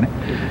see about it.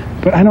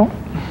 But I don't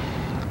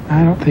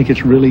think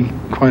it's really,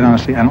 quite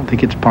honestly, I don't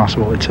think it's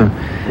possible.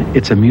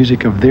 It's a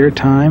music of their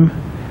time.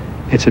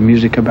 It's a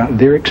music about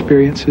their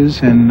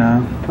experiences, and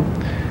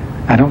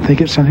I don't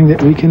think it's something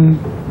that we can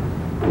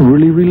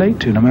really relate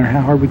to, no matter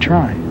how hard we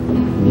try.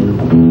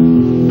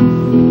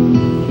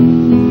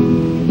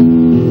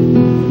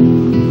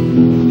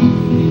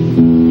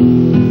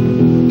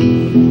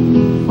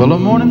 Well, the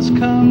morning's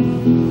come,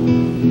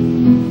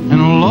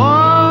 and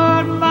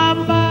Lord, my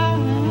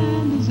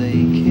mind is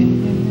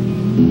aching.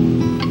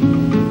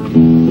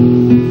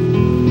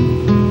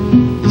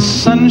 The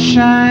sun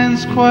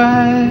shines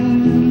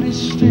quietly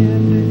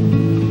standing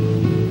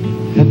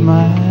at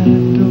my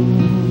door,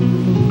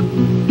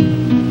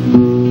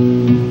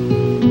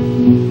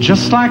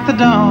 just like the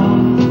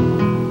dawn.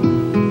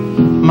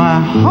 My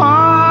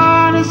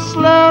heart is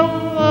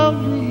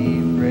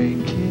slowly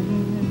breaking,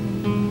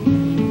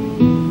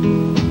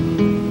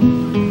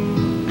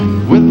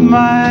 and with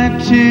my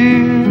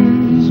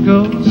tears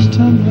goes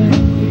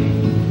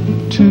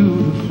tumbling to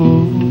the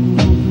floor.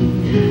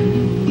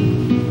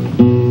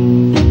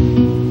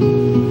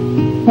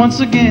 Once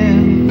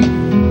again,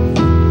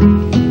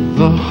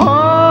 the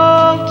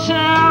whole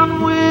town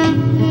will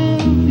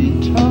be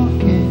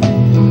talking.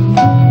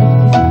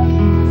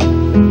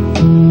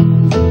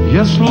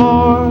 Yes,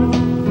 Lord,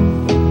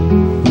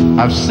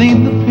 I've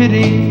seen the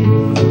pity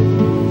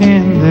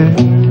in their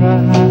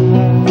eyes.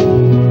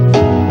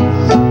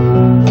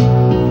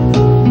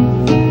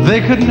 They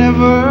could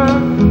never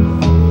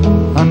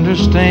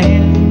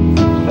understand.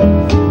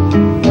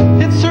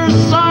 It's her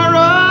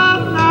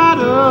sorrow, not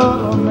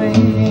a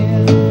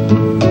man.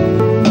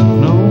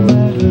 No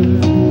matter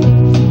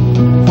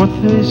what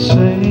they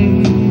say,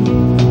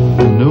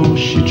 I know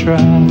she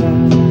tried.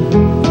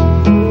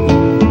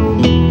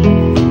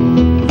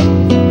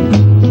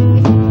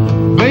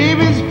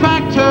 Baby's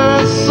packed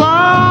her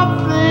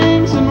soft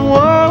things and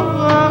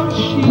whoa,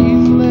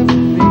 she's left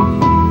me.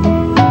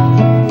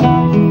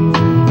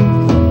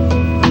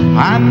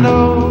 I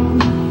know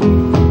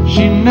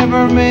she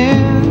never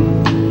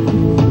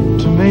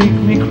meant to make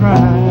me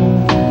cry.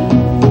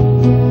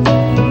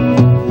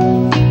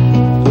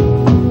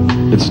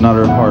 It's not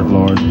her heart,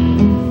 Lord,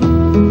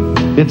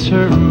 it's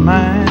her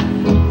mind.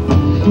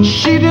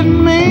 She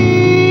didn't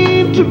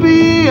mean to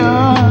be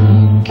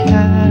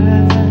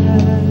unkind.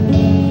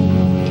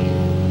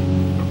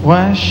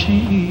 Why, she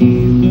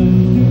even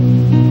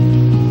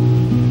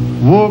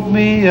woke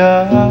me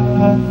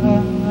up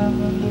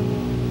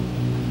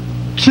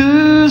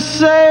to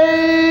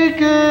say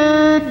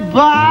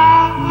goodbye.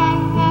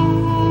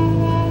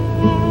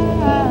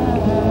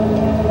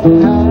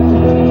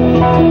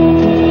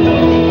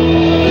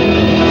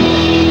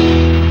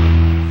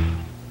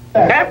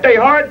 After a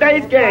hard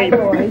day's game,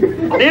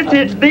 this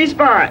hits the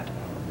spot.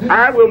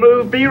 I will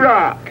move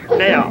B-Rock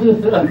now.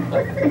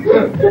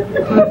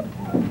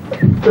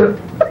 Get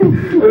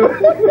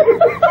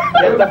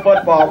the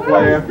football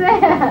player.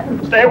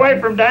 Stay away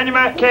from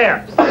dynamite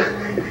caps.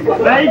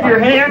 Save your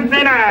hands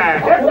and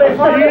eyes.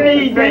 You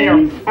need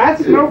them. I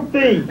smoke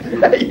these.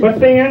 But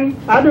then,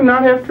 I do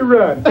not have to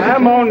run.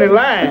 I'm on the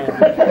line.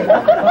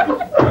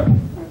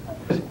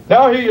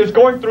 Now he is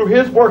going through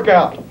his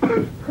workout.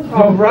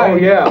 All right. Oh,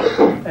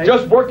 yeah.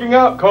 Just working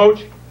out,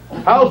 Coach.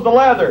 How's the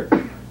lather?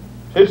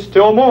 It's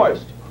still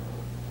moist.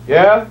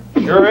 Yeah,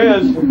 sure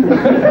is. What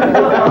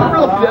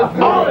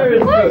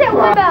is it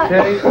about?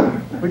 Teddy,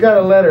 we got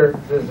a letter.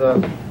 It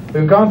says,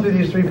 we've gone through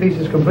these 3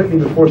 pieces completely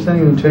before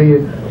sending them to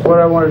you. What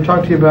I want to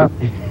talk to you about.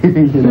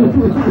 You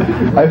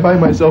know, I find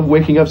myself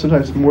waking up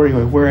sometimes in the morning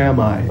going, where am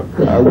I?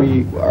 Are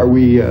we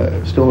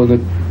still in the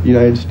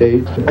United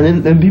States?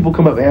 And then people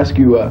come up and ask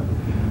you,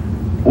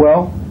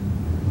 well,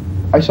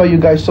 I saw you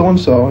guys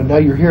so-and-so, and now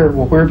you're here.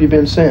 Well, where have you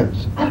been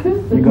since?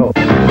 You go,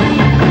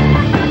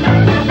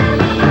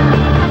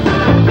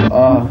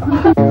 oh,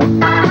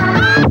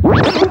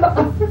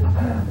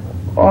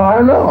 I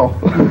don't know.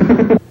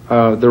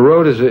 The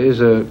road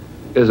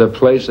is a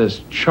place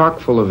that's chock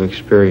full of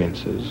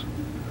experiences,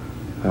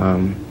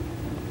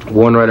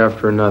 one right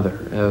after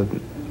another.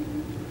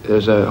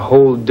 There's a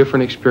whole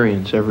different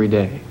experience every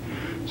day.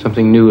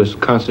 Something new is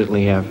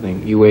constantly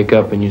happening. You wake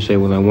up and you say,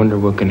 well, I wonder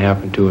what can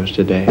happen to us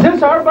today. Is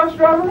this our bus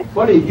driver?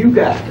 What do you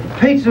got?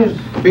 Pizzas,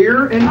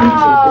 beer, and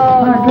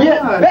Oh.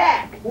 Get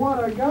back!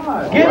 What a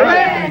guy. Get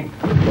back!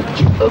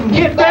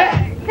 Get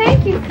back!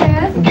 Thank you,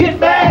 Chris. Get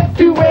back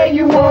to where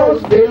you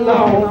once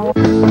belong.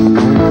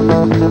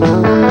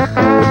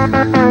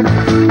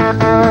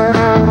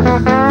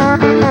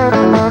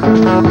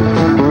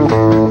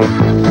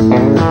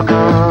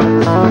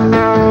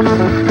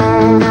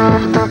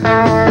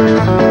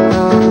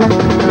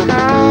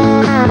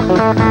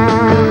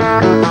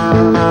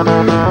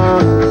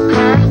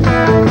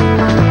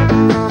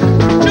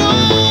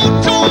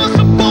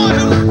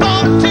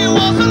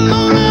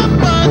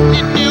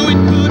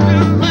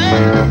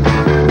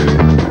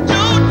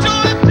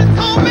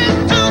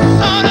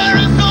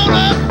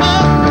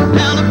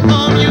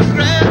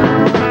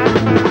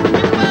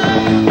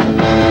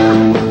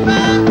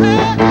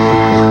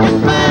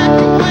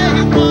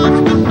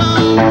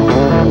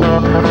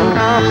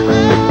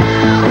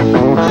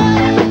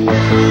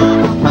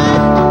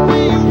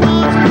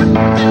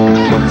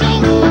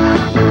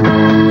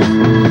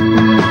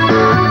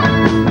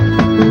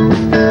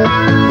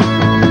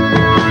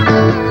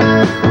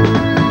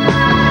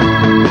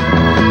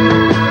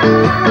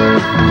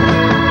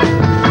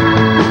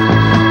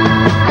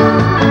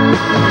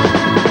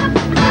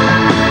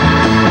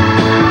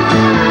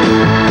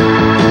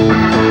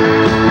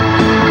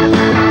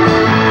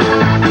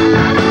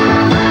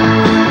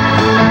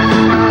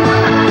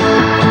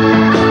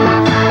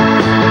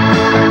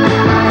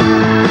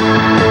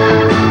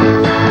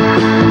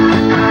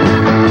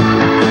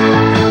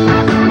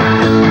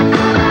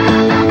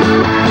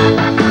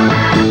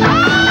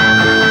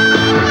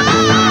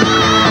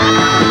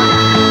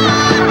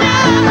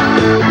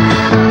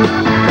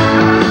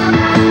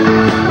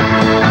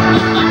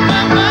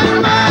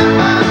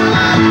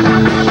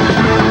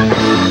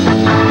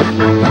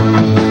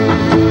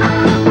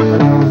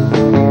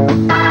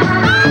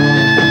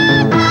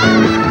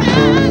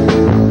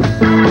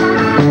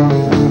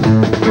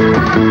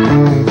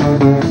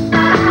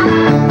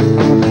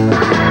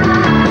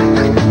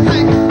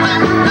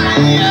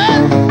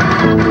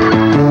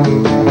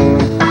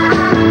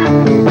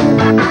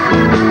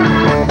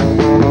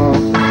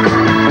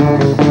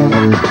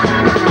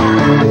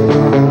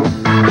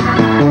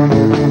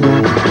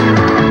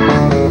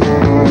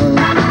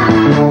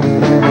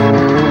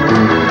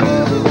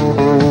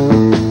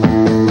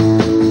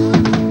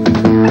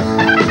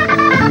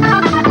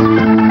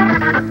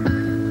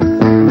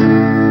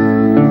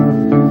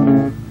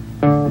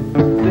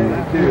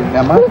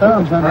 Now my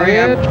thumb's under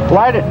here.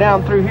 Light it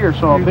down through here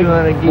so a big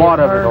wad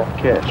of it don't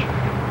catch.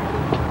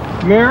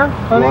 Mirror,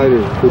 honey? You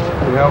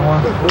have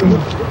one?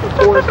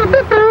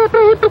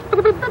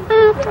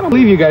 I can't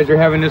believe you guys are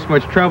having this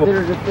much trouble.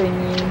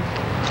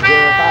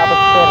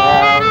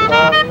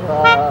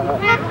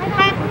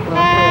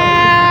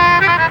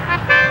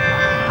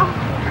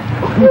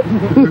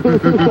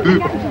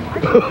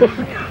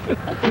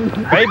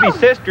 Baby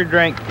sister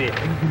drank it.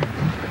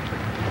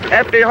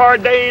 After a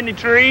hard day in the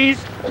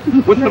trees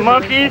with the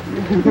monkeys,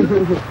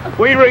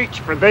 we reach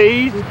for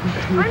these.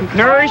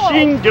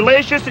 Nourishing,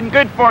 delicious, and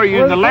good for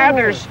you, and the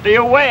lather's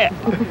still wet.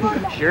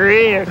 Sure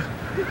is.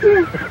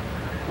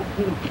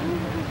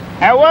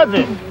 How was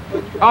it?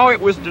 Oh,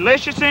 it was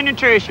delicious and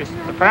nutritious.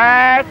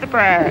 Surprise,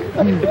 surprise.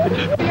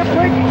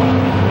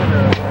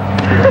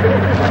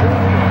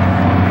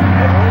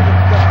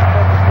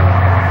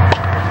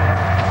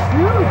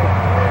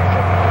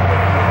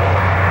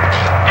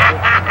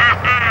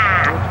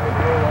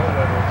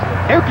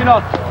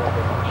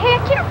 Hey,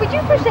 would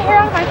you push the hair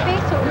out of my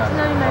face so it's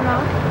not in my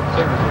mouth?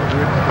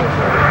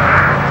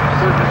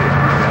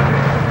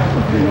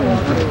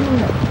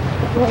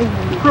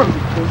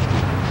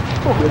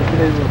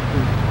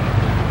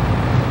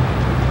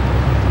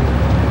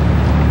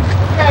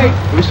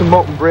 Give me some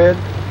molten bread.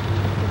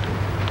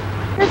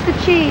 Here's the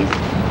cheese.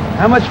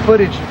 How much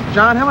footage,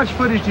 John, how much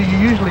footage do you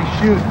usually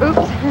shoot? Oops.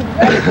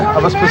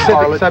 Of a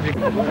specific subject?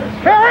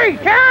 Harry!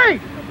 Harry!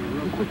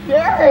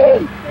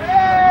 Harry!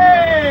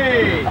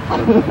 Hey!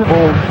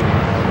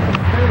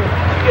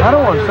 I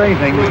don't want to say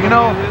anything, but you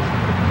know,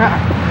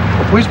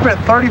 we spent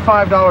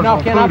 $35 on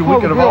food and we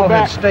could have all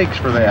had steaks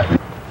for that.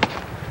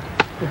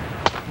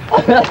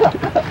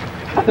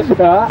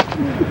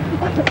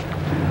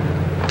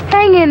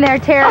 Hang in there,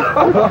 Terry.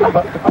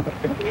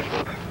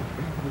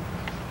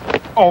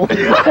 Oh.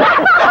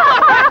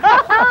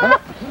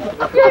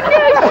 Your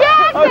new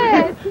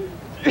jacket!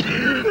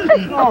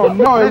 Oh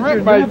no, it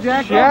ripped my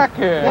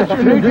jacket. That's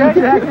your new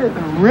jacket?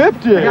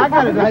 Ripped it. I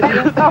got an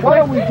idea. Why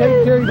don't we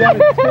take Terry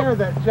down and tear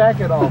that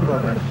jacket off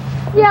of her?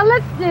 Yeah,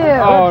 let's do.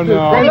 Oh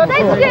no. Let's do.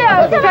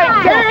 Come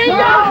on. Terry,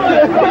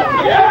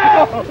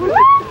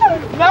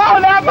 no,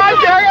 not my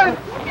jacket.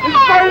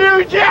 It's my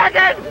new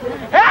jacket.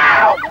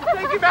 Help!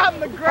 Take him out in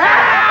the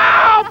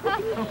ground.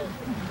 Help!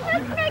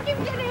 Let's make him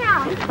get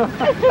out.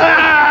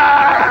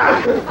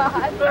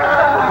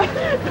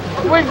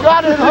 We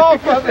got it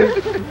off of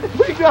it.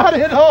 We got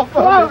it off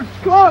of it.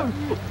 Close.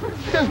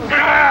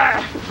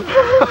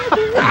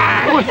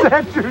 Was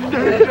that your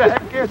new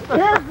jacket?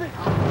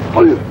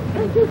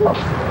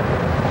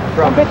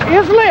 It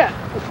is lit.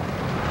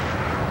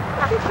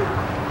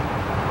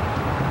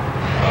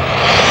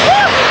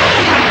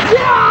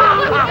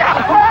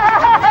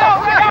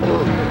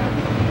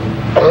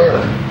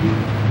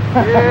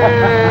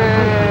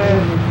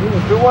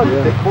 Who was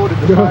it that quoted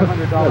the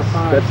 $500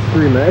 fine? That's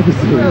free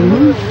magazine.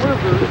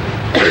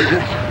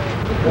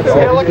 That's a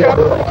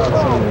helicopter.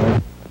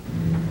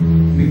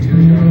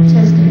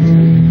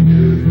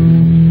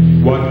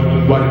 One.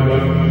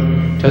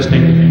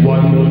 Testing.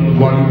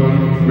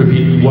 One.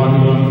 Repeat.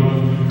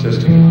 One.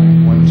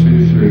 Testing. 1,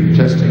 2, 3.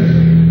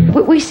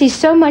 Testing. We see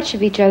so much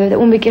of each other that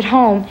when we get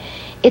home,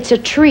 it's a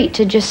treat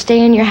to just stay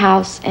in your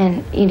house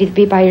and either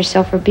be by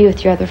yourself or be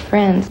with your other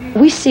friends.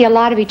 We see a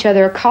lot of each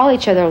other or call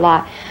each other a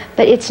lot,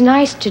 but it's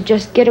nice to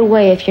just get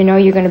away if you know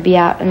you're going to be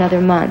out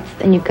another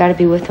month and you've got to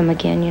be with them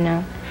again, you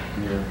know.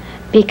 Yeah.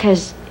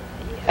 Because,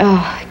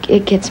 oh,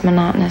 it gets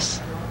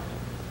monotonous.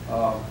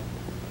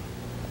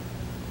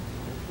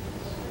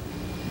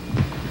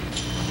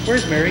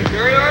 Where's Mary?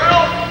 Mary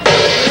Earl!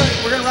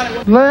 We're gonna run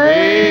it.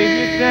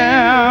 Lay it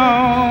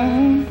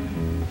down.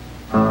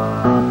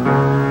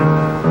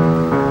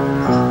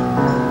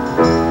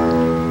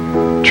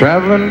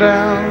 Traveling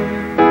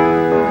down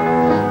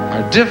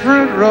our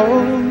different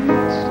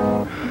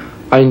roads.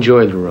 I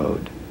enjoy the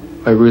road.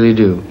 I really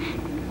do.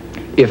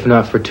 If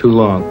not for too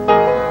long.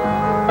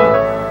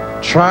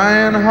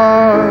 Trying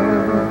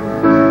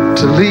hard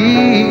to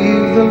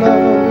leave the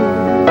load.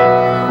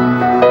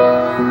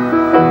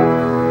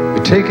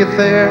 We take it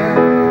there,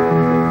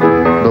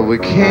 but we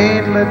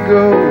can't let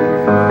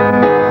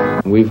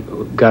go. We've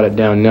got it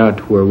down now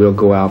to where we'll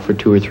go out for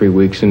 2 or 3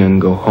 weeks and then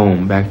go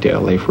home, back to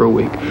LA for a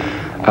week.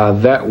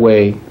 That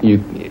way,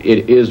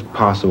 it is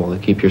possible to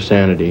keep your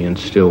sanity and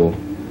still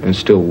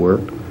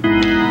work.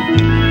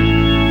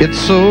 It's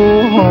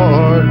so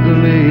hard to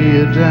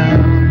lay it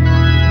down.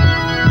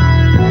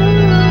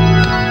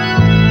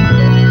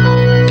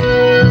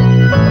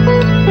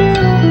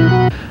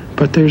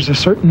 But there's a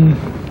certain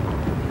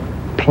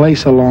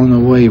place along the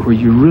way where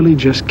you really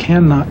just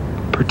cannot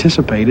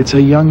participate. It's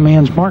a young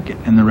man's market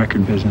in the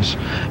record business.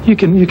 You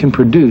can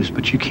produce,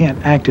 but you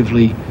can't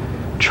actively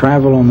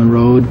travel on the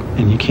road,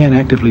 and you can't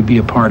actively be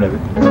a part of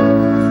it.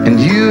 And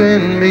you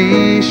and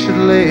me should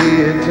lay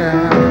it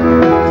down.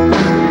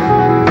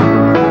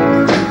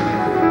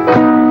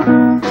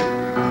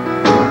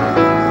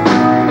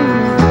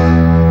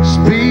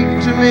 Speak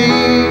to me.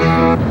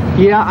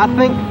 Yeah, I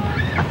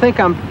think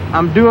I'm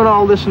doing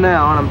all this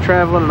now, and I'm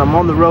traveling and I'm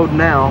on the road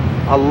now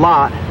a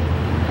lot,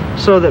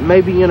 so that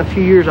maybe in a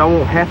few years I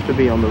won't have to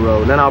be on the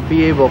road, and I'll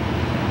be able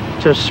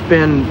to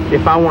spend,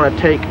 if I want to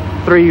take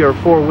 3 or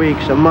 4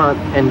 weeks a month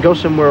and go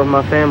somewhere with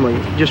my family,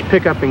 just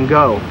pick up and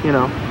go, you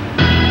know.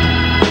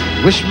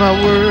 Wish my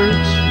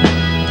words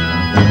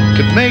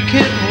could make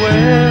it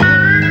well.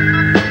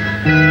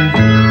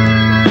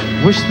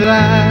 Wish that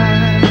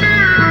I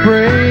could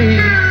break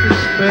the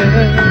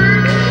spell.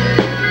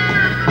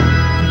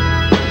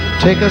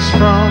 Take us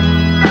from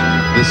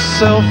this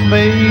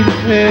self-made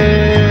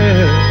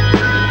pair.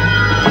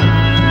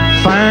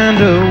 Find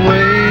a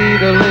way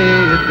to lay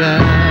it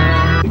down.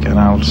 And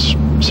I'll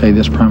say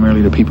this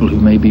primarily to people who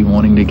may be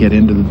wanting to get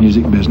into the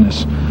music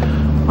business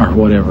or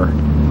whatever.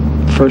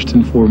 First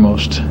and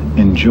foremost,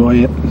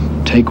 enjoy it.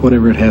 Take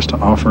whatever it has to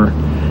offer.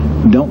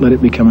 Don't let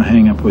it become a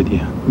hang-up with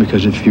you.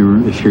 Because if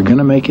you're going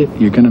to make it,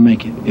 you're going to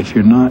make it. If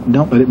you're not,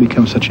 don't let it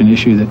become such an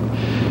issue that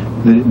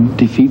it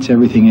defeats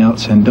everything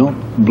else, and don't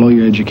blow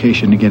your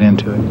education to get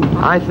into it.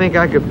 I think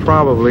I could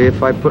probably,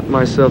 if I put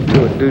myself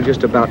to it, do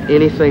just about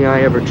anything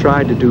I ever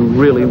tried to do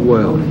really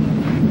well.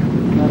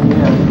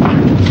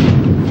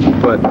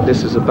 But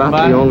this is about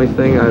the only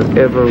thing I've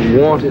ever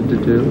wanted to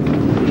do.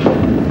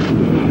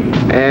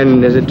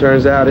 And as it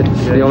turns out,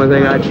 it's the only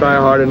thing I try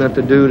hard enough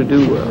to do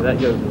well. That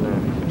goes in there.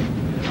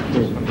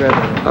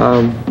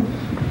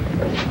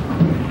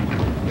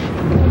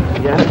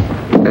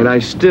 And I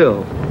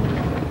still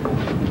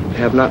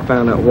have not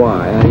found out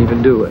why I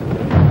even do it.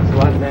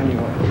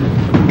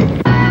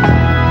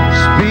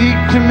 Speak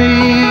to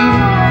me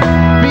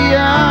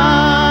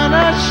beyond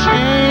a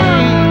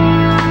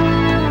shame.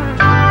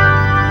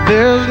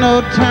 There's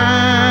no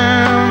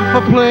time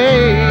for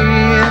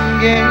playing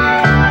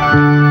games.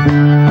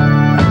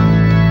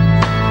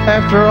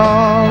 After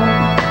all,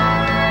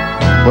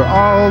 we're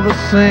all the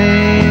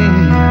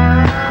same.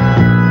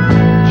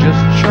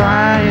 Just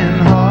trying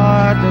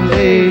hard to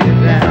lay it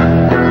down.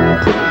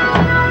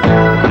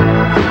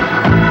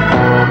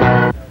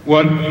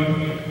 One.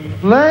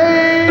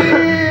 Lay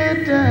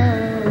it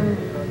down.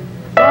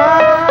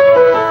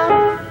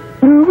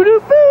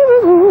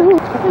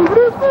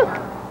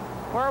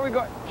 Where are we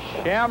going?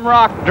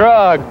 Shamrock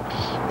Drugs.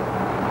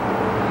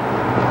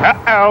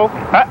 Uh-oh,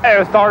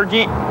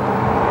 Sergeant.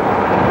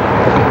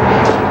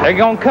 They're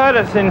gonna cut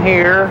us in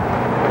here.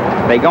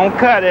 They gonna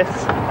cut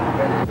us.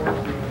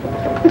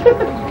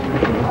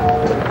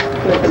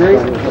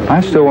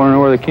 I still want to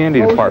know where the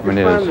candy department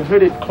is.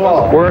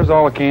 Where's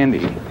all the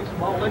candy?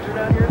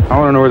 I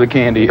want to know where the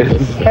candy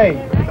is.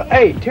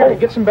 Hey, Terry,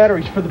 get some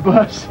batteries for the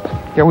bus.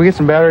 Can we get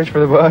some batteries for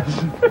the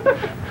bus?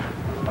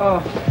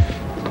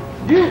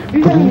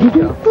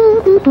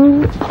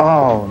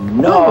 Oh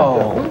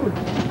no!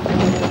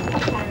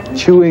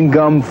 Chewing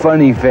gum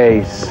funny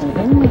face.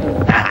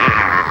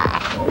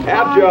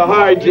 After a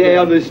hard day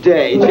on the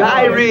stage,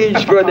 I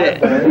reach for this.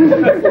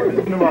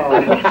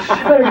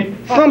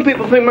 Some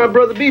people think my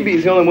brother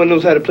BB's the only one who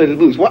knows how to play the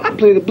blues. Well, I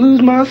play the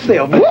blues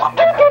myself.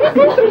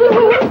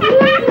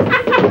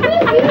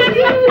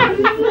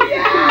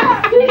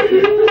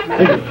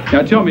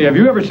 Now tell me, have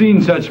you ever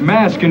seen such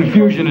mass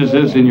confusion as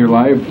this in your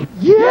life?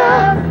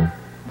 Yeah.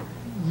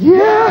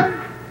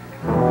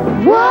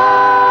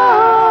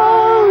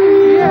 Whoa,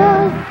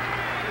 yeah.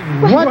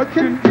 What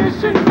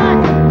condition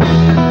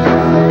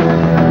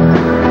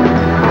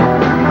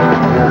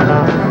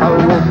I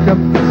woke up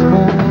this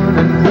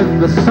morning with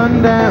the sun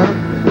down,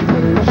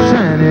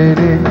 shining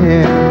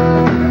in.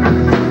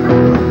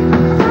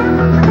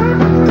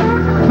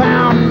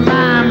 Found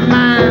my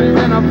mind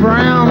in a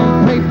brown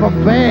paper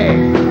bag.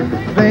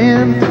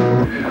 Then,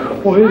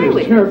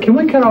 Well, can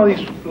we cut all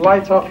these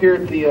lights off here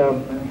at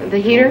the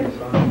heater?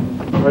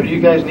 Or do you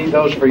guys need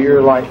those for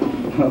your light?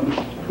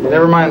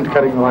 Never mind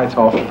cutting the lights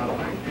off.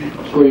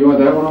 So you want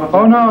that one off?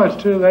 Oh no, it's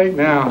too late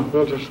now.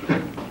 We'll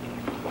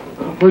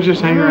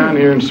just hang around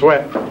here and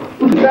sweat.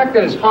 The fact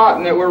that it's hot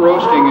and that we're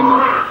roasting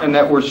and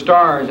that we're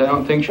stars, I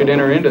don't think should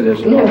enter into this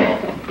at all.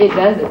 It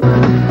doesn't.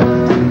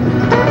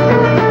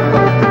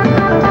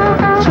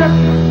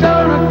 Tripped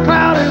on a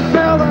cloudy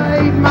feather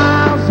 8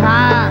 miles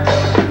high.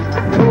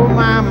 Pulled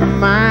my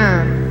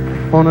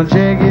mind on a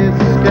jagged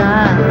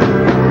sky.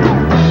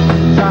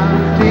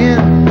 Dropped in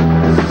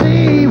to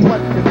see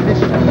what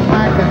condition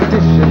my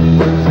condition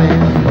was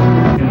in.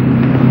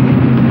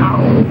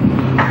 Ow.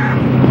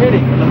 Hit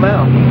him in the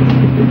mouth.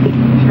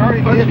 She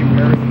already did him,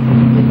 Mary.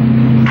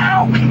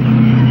 Ow!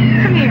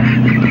 Come here.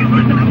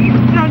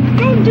 No,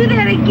 don't do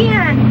that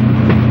again.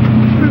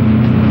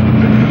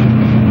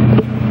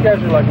 You guys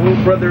are like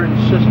little brother and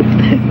sister.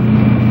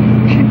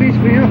 She beats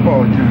me up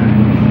all the time.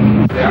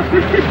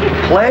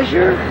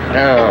 Pleasure?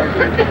 No.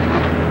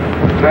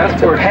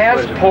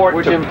 Passport,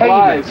 which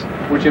implies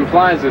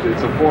that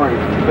it's a foreign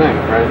thing,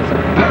 right?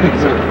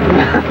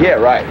 Yeah,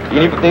 right.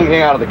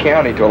 Anything out of the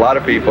county to a lot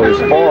of people is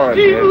foreign.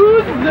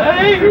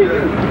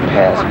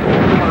 Passport.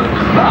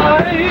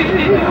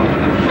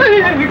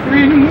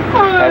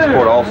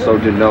 Passport also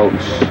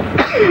denotes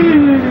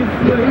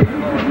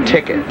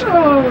ticket.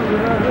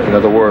 In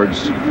other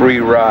words, free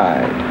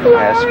ride.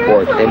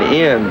 Passport, an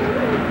inn,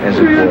 as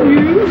it were.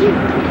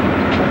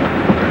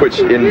 Which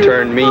in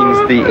turn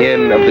means the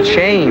end of the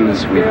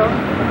chains,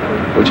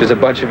 which is a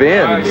bunch of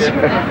ends.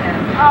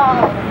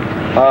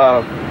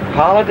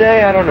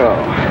 Holiday? I don't know.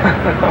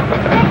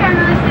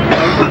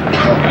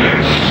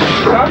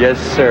 Yes,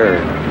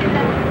 sir.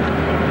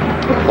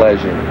 A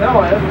pleasure.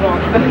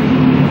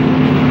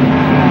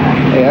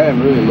 Hey, I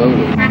am really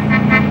loaded.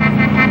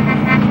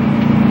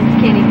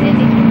 Kenny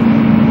Benny.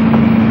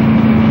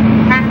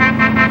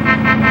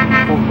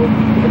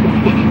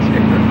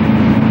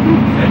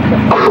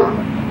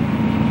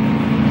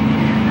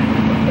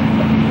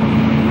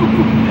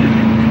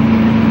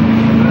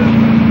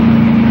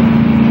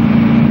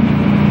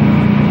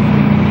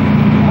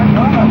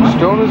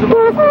 Stone as a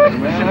motherfucker,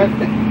 man.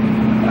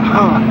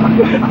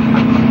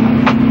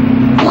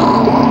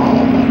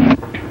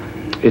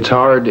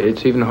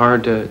 It's even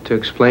hard to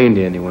explain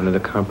to anyone or to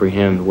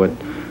comprehend what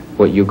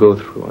you go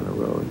through on the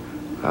road.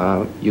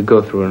 You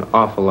go through an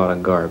awful lot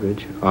of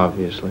garbage,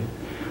 obviously.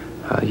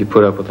 You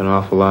put up with an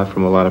awful lot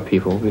from a lot of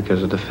people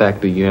because of the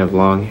fact that you have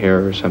long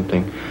hair or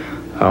something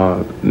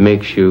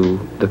makes you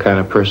the kind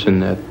of person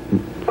that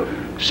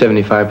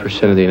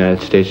 75% of the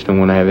United States don't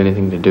want to have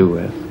anything to do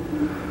with.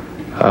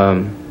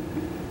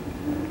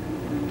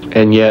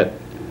 And yet,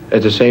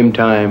 at the same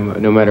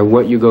time, no matter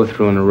what you go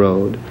through on the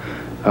road,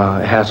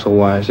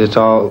 hassle-wise, it's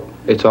all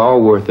it's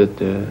all worth it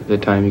the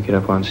time you get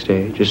up on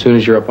stage. As soon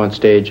as you're up on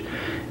stage,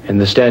 and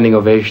the standing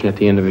ovation at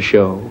the end of a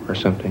show or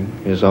something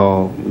is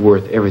all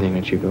worth everything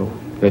that you go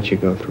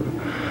through.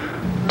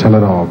 Tell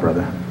it all,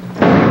 brother.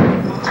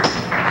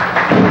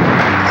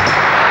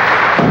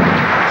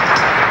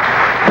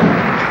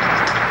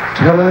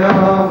 Tell it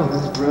all,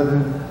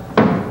 brother.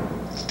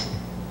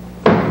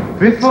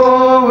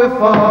 Before we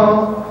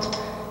fall,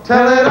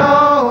 tell it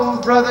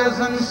all, brothers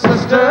and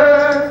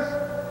sisters.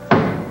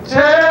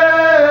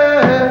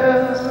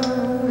 Tell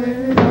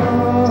it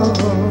all.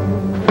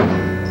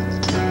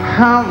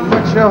 How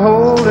much you're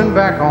holding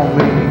back on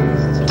me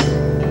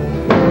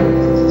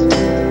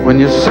when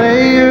you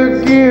say you're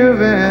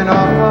giving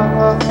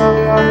up.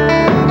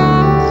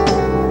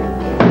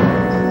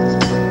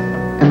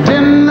 And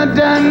in the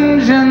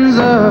dungeons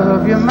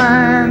of your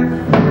mind,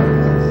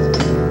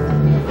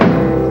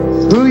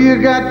 who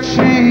you got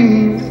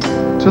chained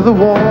to the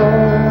wall.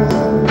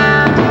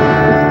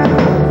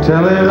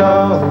 Tell it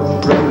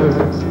all, brother.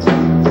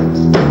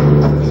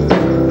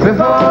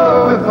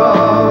 Before we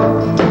fall,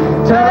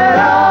 tell it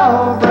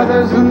all,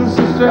 brothers and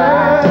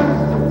sisters.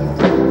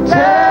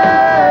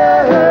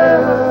 Tell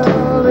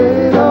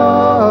it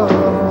all.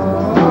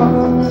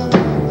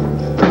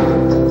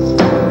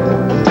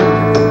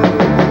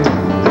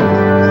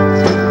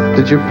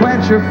 Did you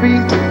plant your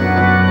feet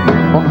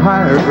on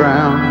higher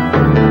ground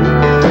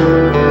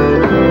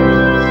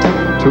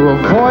to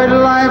avoid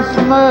life's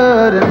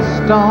mud and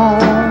stone?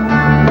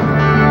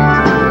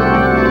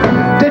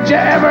 Did you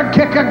ever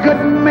kick a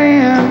good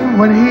man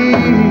when he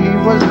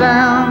was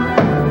down,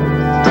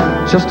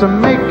 just to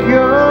make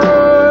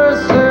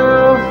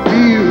yourself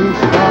feel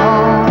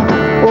strong?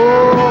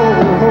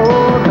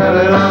 Oh, tell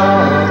it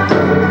all,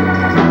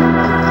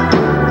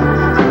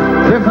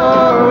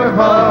 before we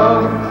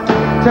fall.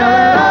 Tell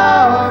it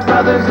all,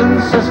 brothers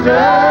and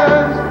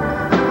sisters.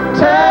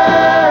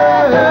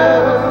 Tell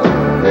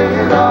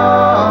it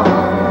all.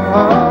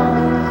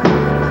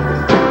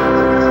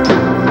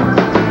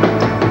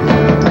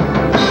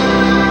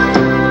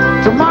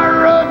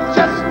 Tomorrow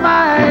just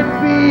might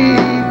be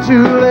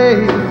too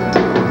late.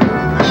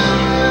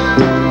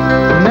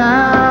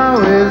 Now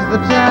is the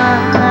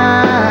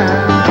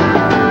time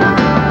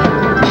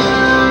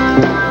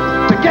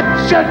to get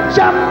your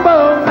jumbo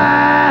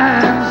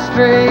mind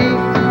straight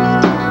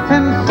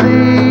and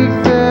seek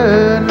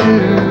the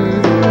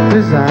new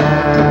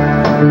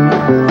design.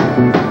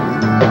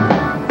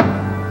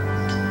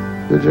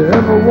 Did you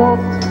ever walk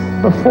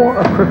before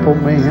a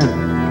crippled man,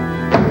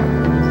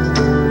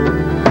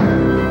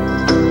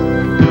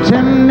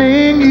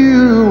 pretending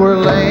you were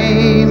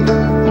lame?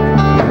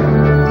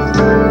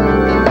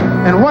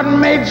 And what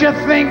made you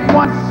think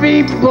one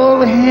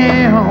feeble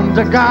hymn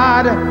to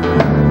God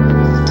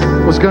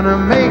was gonna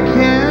make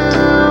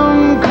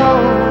him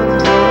call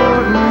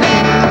your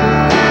name?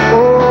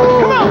 Oh,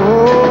 come on,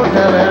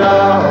 tell it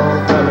all,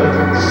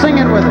 sing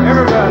it with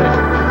everybody.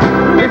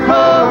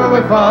 Before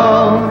we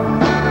fall,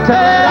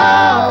 tell it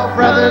all,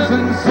 brothers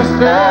and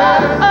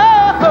sisters.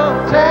 Oh,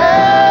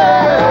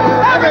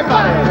 tell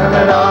everybody, tell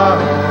it all.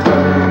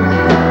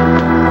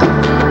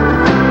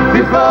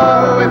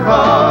 Before we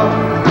fall,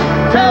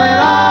 tell it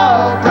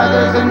all,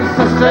 brothers and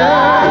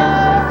sisters.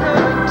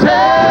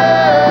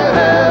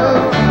 Tell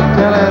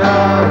it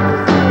all.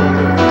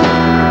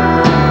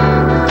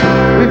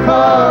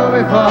 Before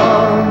we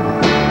fall,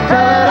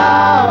 tell it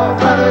all,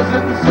 brothers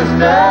and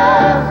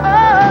sisters.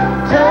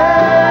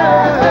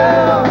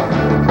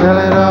 Tell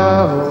it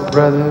all,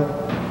 brother.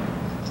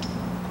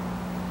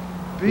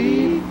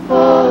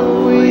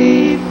 Before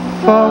we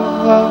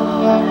fall,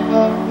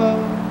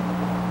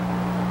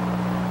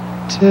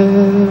 tell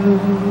it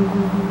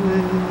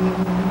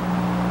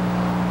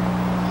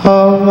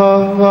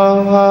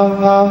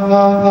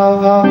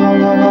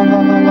all.